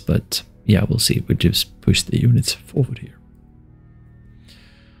artilleries, but yeah, we'll see. We just push the units forward here.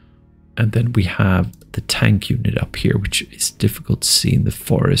 And then we have the tank unit up here, which is difficult to see in the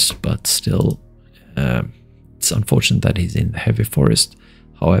forest, but still it's unfortunate that he's in the heavy forest.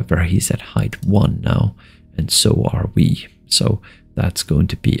 However, he's at height 1 now, and so are we. So that's going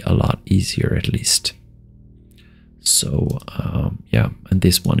to be a lot easier, at least. So yeah, and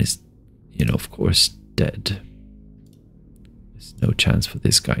this one is, you know, of course, dead. There's no chance for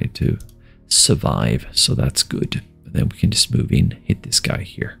this guy to survive, so that's good. And then we can just move in, hit this guy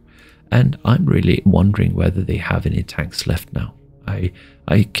here. And I'm really wondering whether they have any tanks left now.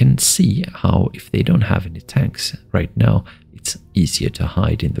 I can see how if they don't have any tanks right now, it's easier to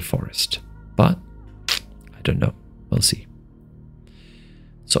hide in the forest. But I don't know. We'll see.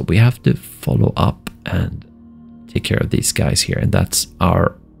 So we have to follow up and take care of these guys here. And that's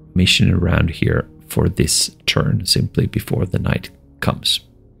our mission around here for this turn, simply before the night comes.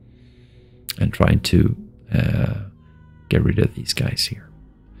 And trying to get rid of these guys here.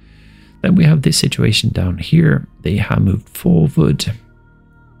 Then we have this situation down here. They have moved forward.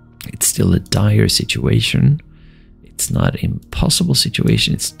 It's still a dire situation. It's not an impossible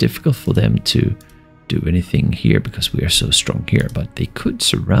situation. It's difficult for them to do anything here because we are so strong here. But they could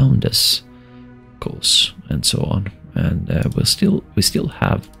surround us, of course, and so on. And we still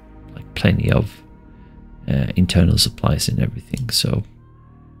have like plenty of internal supplies and everything. So,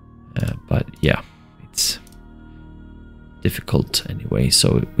 but yeah, it's difficult anyway.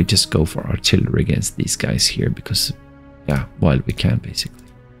 So we just go for artillery against these guys here because, yeah, while we can basically.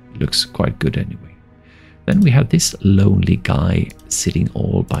 It looks quite good anyway. Then we have this lonely guy sitting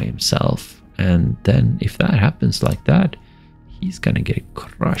all by himself. And then if that happens like that, he's gonna get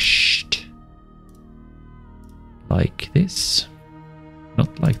crushed. Like this.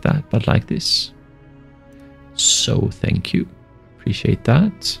 Not like that, but like this. So thank you. Appreciate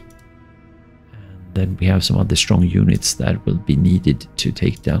that. And then we have some other strong units that will be needed to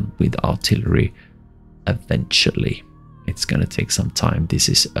take down with artillery eventually. It's gonna take some time. This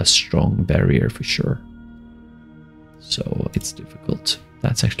is a strong barrier for sure. So it's difficult.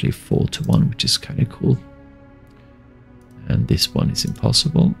 That's actually 4-1, which is kind of cool. And this one is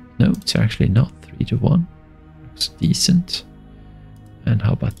impossible. No, it's actually not 3-1. Looks decent. And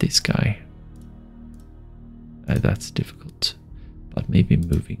how about this guy? That's difficult. But maybe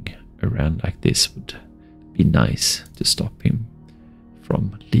moving around like this would be nice to stop him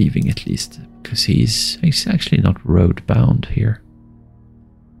from leaving at least. Because he's actually not road bound here.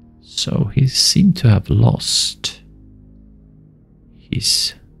 So he seemed to have lost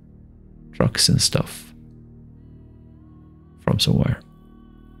his trucks and stuff from somewhere,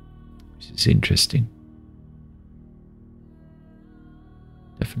 which is interesting.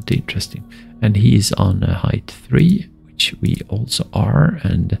 Definitely interesting. And he is on height 3, which we also are,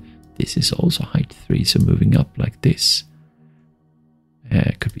 and this is also height 3, so moving up like this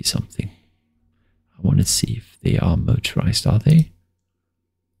could be something. I want to see if they are motorized. Are they?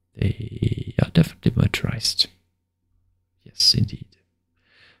 They are definitely motorized. Yes, indeed.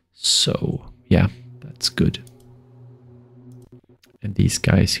 So, yeah, that's good. And these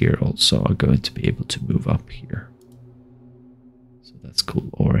guys here also are going to be able to move up here. So that's cool.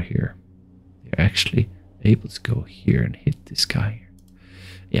 Or here. They're actually able to go here and hit this guy.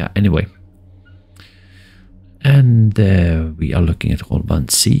 Yeah, anyway. And we are looking at Rhein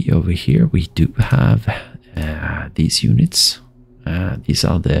over here. We do have these units. These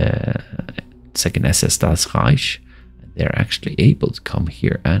are the 2nd SS Das Reich. They're actually able to come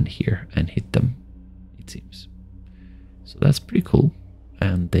here and hit them, it seems. So that's pretty cool.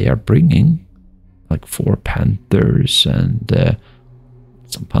 And they are bringing like 4 Panthers and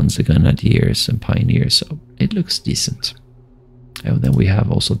some Panzer Grenadiers and Pioneers. So it looks decent. And then we have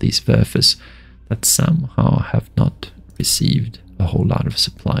also these Werfers that somehow have not received a whole lot of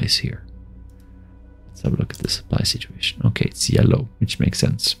supplies here. Let's have a look at the supply situation. Okay, it's yellow, which makes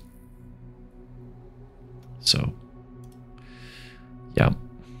sense. So, yeah.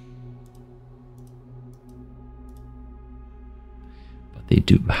 But they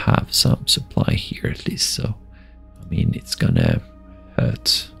do have some supply here at least, so I mean it's gonna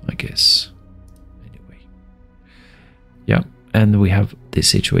hurt, I guess. Anyway. Yeah, and we have this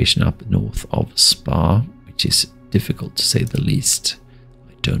situation up north of Spa, which is difficult to say the least.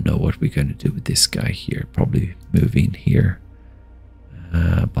 I don't know what we're gonna do with this guy here. Probably move in here.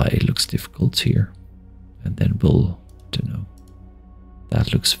 But it looks difficult here. And then we'll, don't know.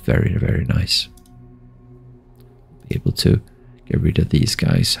 That looks very, very nice. Be able to get rid of these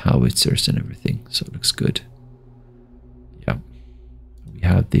guys, howitzers and everything. So it looks good. Yeah. We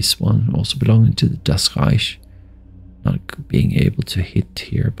have this one also belonging to the Das Reich. Not being able to hit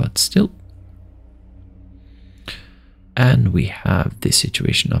here, but still. And we have this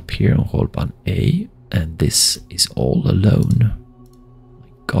situation up here on Holban A. And this is all alone. My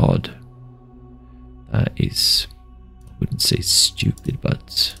God. That is, I wouldn't say stupid,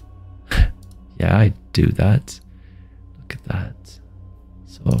 but yeah, I do that. Look at that.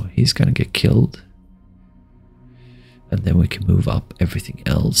 So he's gonna get killed. And then we can move up everything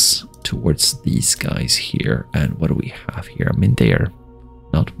else towards these guys here. And what do we have here? I mean, they are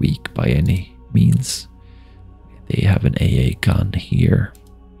not weak by any means. They have an AA gun here.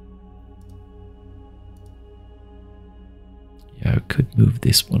 Yeah, I could move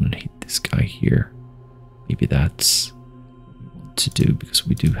this one and hit this guy here. Maybe that's what we want to do, because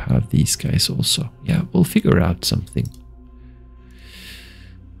we do have these guys also. Yeah, we'll figure out something.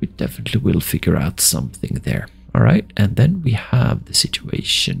 We definitely will figure out something there. All right, and then we have the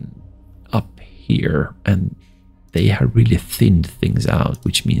situation up here, and they have really thinned things out,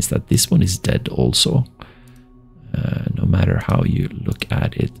 which means that this one is dead also. No matter how you look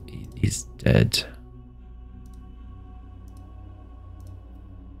at it, it is dead.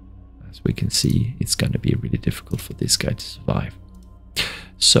 As we can see, it's going to be really difficult for this guy to survive.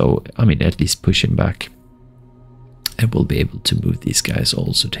 So, I mean, at least push him back. And we'll be able to move these guys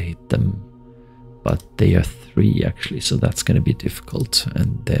also to hit them. But they are 3 actually, so that's going to be difficult.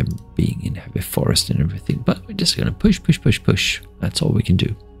 And them being in heavy forest and everything. But we're just going to push, push, push, push. That's all we can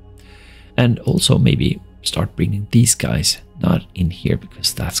do. And also maybe start bringing these guys not in here,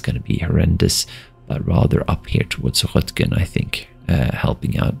 because that's going to be horrendous. But rather up here towards Rhein, I think.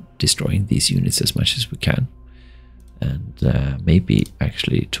 Helping out, destroying these units as much as we can. And maybe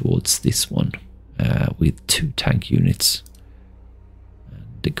actually towards this one. With 2 tank units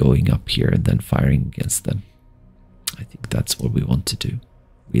and going up here and then firing against them. I think that's what we want to do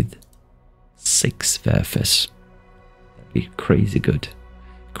with 6 Werfers. That'd be crazy good.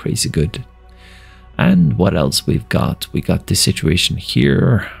 Crazy good. And what else we've got? We got this situation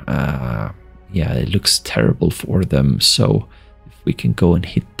here. Yeah, it looks terrible for them. So if we can go and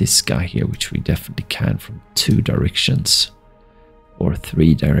hit this guy here, which we definitely can from 2 directions. Or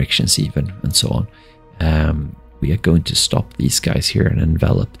 3 directions even, and so on. We are going to stop these guys here and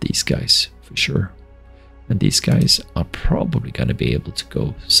envelop these guys for sure. And these guys are probably going to be able to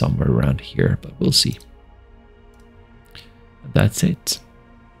go somewhere around here, but we'll see. And that's it.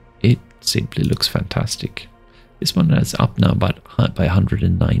 It simply looks fantastic. This one is up now by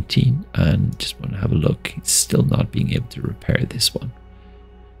 119, and just want to have a look. It's still not being able to repair this one.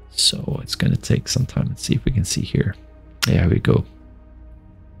 So it's going to take some time. Let's see if we can see here. There we go.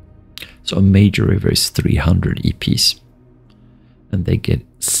 So a major river is 300 EPs, and they get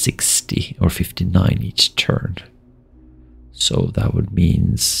 60 or 59 each turn. So that would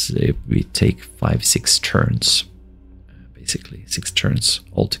mean if we take 5-6 turns, basically 6 turns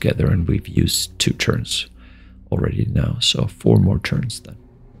altogether, and we've used 2 turns already now, so 4 more turns then.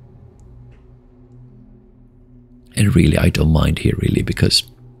 And really, I don't mind here really, because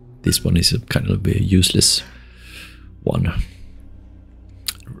this one is a kind of a useless one.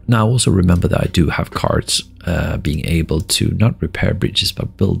 Now also remember that I do have cards being able to not repair bridges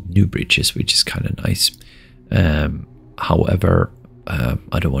but build new bridges, which is kind of nice. However,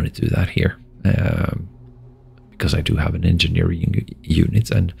 I don't want to do that here because I do have an engineering unit,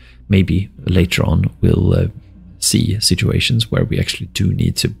 and maybe later on we'll see situations where we actually do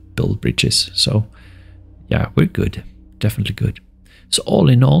need to build bridges. So yeah, we're good, definitely good. So all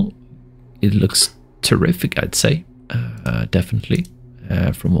in all, it looks terrific, I'd say, definitely.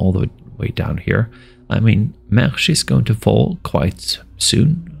 From all the way down here. I mean, Mersch is going to fall quite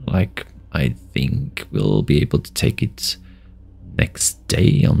soon. Like, I think we'll be able to take it next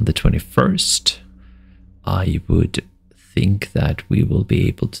day on the 21st. I would think that we will be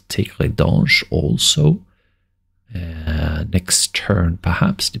able to take Ardennes also next turn,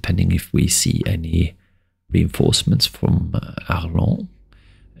 perhaps, depending if we see any reinforcements from Ardennes.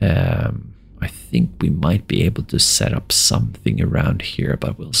 I think we might be able to set up something around here,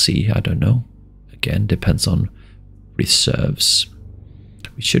 but we'll see. I don't know. Again, depends on reserves.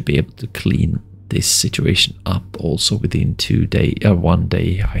 We should be able to clean this situation up also within 1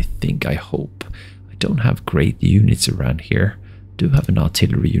 day, I think, I hope. I don't have great units around here. I do have an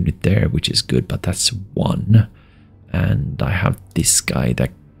artillery unit there, which is good, but that's 1. And I have this guy that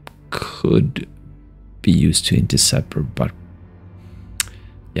could be used to intercept, but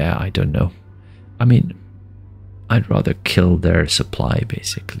yeah, I don't know. I mean, I'd rather kill their supply,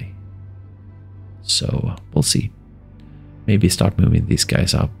 basically. So, we'll see. Maybe start moving these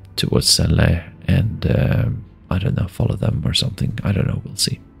guys up towards Senle and, I don't know, follow them or something. I don't know, we'll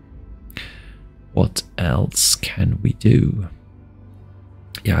see. What else can we do?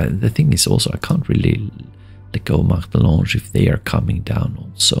 Yeah, the thing is also, I can't really let go of Martelange if they are coming down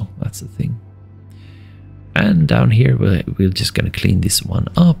also. That's the thing. And down here, we're just going to clean this one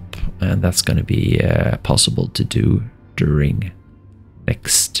up, and that's going to be possible to do during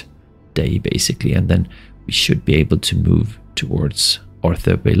next day, basically. And then we should be able to move towards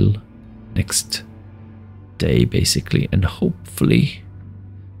Ortherville next day, basically. And hopefully,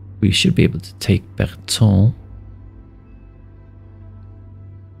 we should be able to take Berton,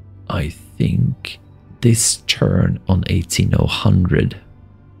 I think, this turn on 18000.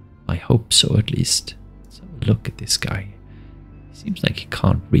 I hope so, at least. Look at this guy. Seems like he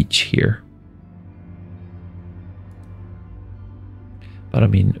can't reach here. But I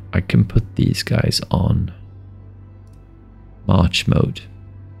mean, I can put these guys on march mode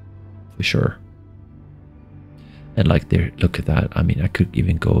for sure. And like there, look at that. I mean, I could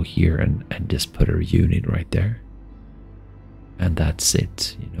even go here and just put a unit right there. And that's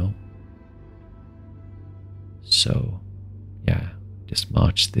it, you know. So, yeah, just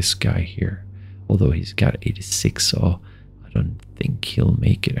march this guy here. Although he's got 86, so I don't think he'll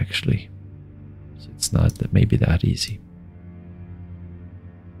make it actually. So it's not that maybe that easy.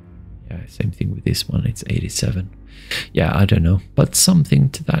 Yeah, same thing with this one, it's 87. Yeah, I don't know, but something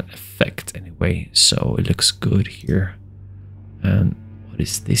to that effect anyway. So it looks good here. And what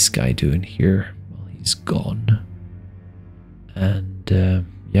is this guy doing here? Well, he's gone. And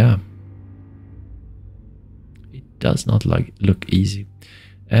yeah, it does not look easy.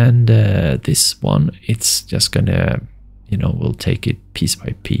 And this one, it's just gonna, you know, we'll take it piece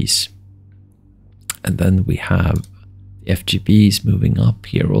by piece. And then we have the FGBs moving up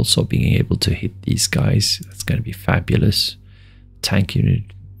here, also being able to hit these guys. That's going to be fabulous. Tank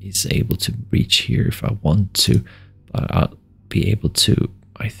unit is able to reach here if I want to, but I'll be able to,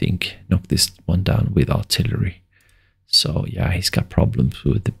 I think, knock this one down with artillery. So yeah, he's got problems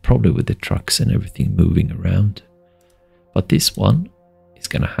with probably with the trucks and everything moving around. But this one is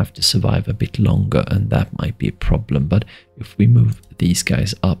going to have to survive a bit longer, and that might be a problem. But if we move these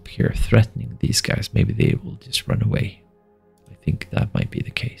guys up here, threatening these guys, maybe they will just run away. I think that might be the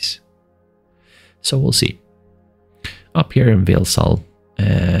case. So we'll see. Up here in Velsal,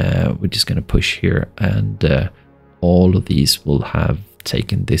 we're just going to push here, and all of these will have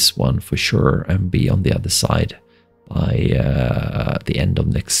taken this one for sure and be on the other side by the end of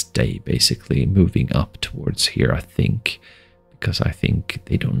next day, basically moving up towards here, I think, because I think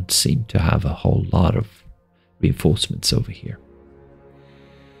they don't seem to have a whole lot of reinforcements over here.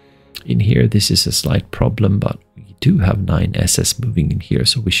 In here, this is a slight problem, but we do have 9 SS moving in here,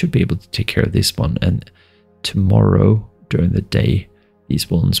 so we should be able to take care of this one. And tomorrow, during the day, these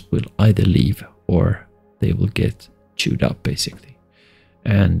ones will either leave or they will get chewed up, basically.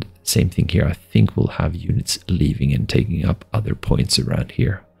 And same thing here, I think we'll have units leaving and taking up other points around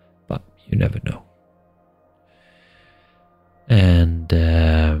here, but you never know. And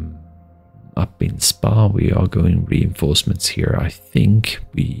up in Spa, we are going reinforcements here. I think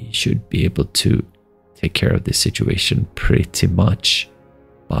we should be able to take care of this situation pretty much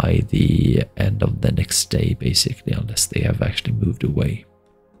by the end of the next day, basically, unless they have actually moved away.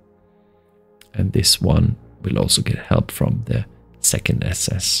 And this one will also get help from the 2nd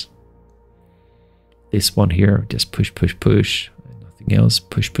SS. This one here, just push, push, push, nothing else.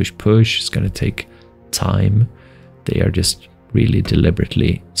 Push, push, push. It's going to take time. They are just really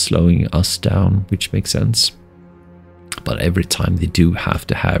deliberately slowing us down, which makes sense. But every time they do have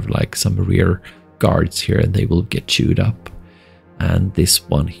to have like some rear guards here, and they will get chewed up. And this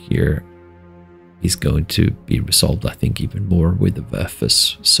one here is going to be resolved, I think, even more with the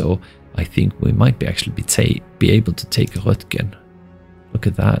Werfers. So I think we might be able to take Röttgen. Look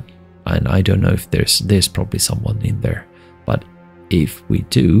at that. And I don't know if there's probably someone in there. But if we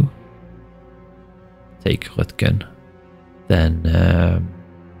do take Röttgen, then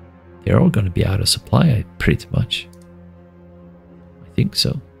they're all going to be out of supply, pretty much. I think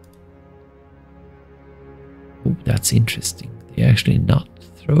so. Oh, that's interesting. They're actually not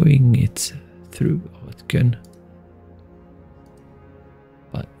throwing it through Röttgen,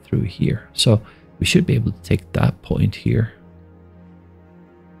 but through here. So we should be able to take that point here.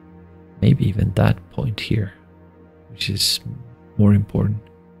 Maybe even that point here, which is more important.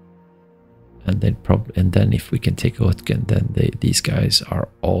 And then if we can take Röttgen, then these guys are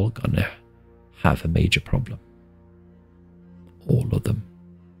all gonna have a major problem. All of them.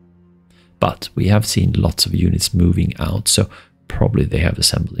 But we have seen lots of units moving out, so probably they have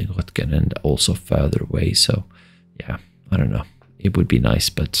assembled in Röttgen and also further away. So yeah, I don't know. It would be nice,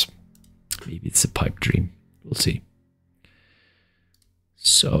 but maybe it's a pipe dream. We'll see.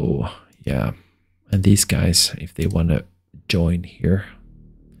 So yeah, and these guys, if they want to join here,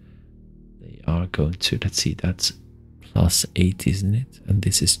 they are going to, let's see, that's +8, isn't it? And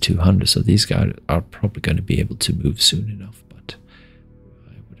this is 200, so these guys are probably going to be able to move soon enough. But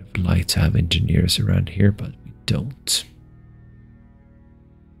I would have liked to have engineers around here, but we don't.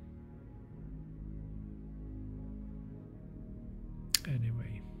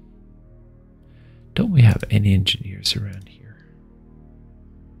 Anyway, don't we have any engineers around here?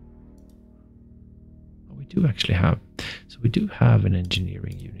 We do actually have, so we do have an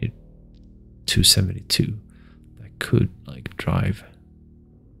engineering unit, 272, that could like drive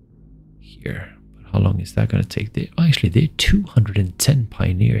here. But how long is that going to take? Actually, there are 210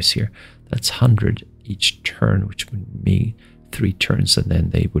 pioneers here. That's 100 each turn, which would mean 3 turns, and then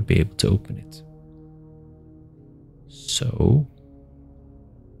they would be able to open it. So,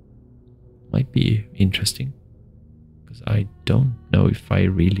 might be interesting, because I don't know if I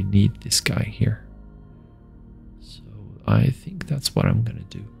really need this guy here. So I think that's what I'm gonna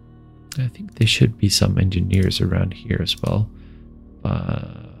do. I think there should be some engineers around here as well,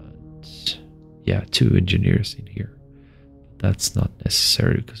 but yeah, 2 engineers in here. That's not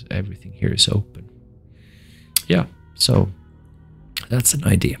necessary because everything here is open. Yeah, so that's an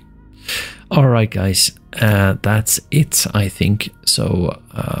idea. All right, guys, that's it, I think. So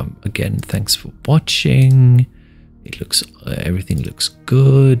again, thanks for watching. It looks, everything looks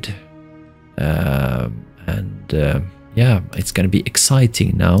good, and yeah, it's going to be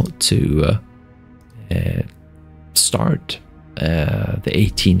exciting now to start the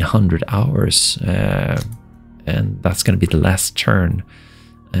 1800 hours, and that's going to be the last turn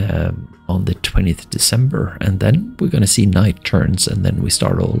on the 20th December, and then we're going to see night turns, and then we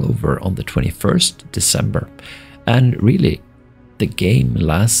start all over on the 21st December. And really, the game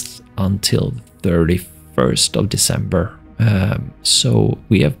lasts until the 31st of December. So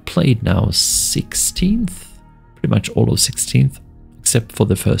we have played now 16th, pretty much all of 16th, except for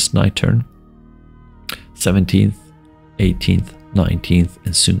the first night turn, 17th, 18th, 19th,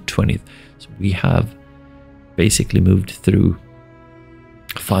 and soon 20th. So we have basically moved through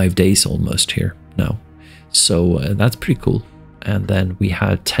 5 days almost here now. So that's pretty cool. And then we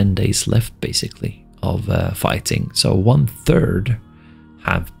have 10 days left basically of fighting. So 1/3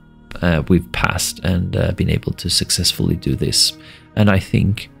 have we've passed and been able to successfully do this. And I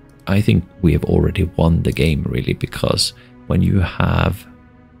think we have already won the game, really, because when you have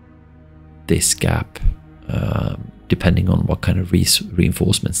this gap, depending on what kind of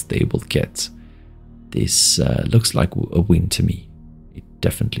reinforcements they will get, this looks like a win to me. It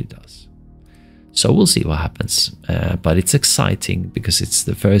definitely does. So we'll see what happens. But it's exciting because it's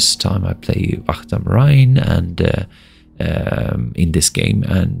the first time I play Wacht am Rhein and in this game,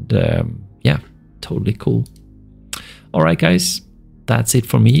 and yeah, totally cool. All right, guys, that's it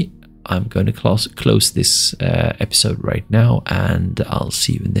for me. I'm going to close this episode right now, and I'll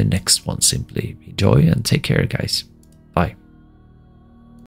see you in the next one. Simply enjoy and take care, guys.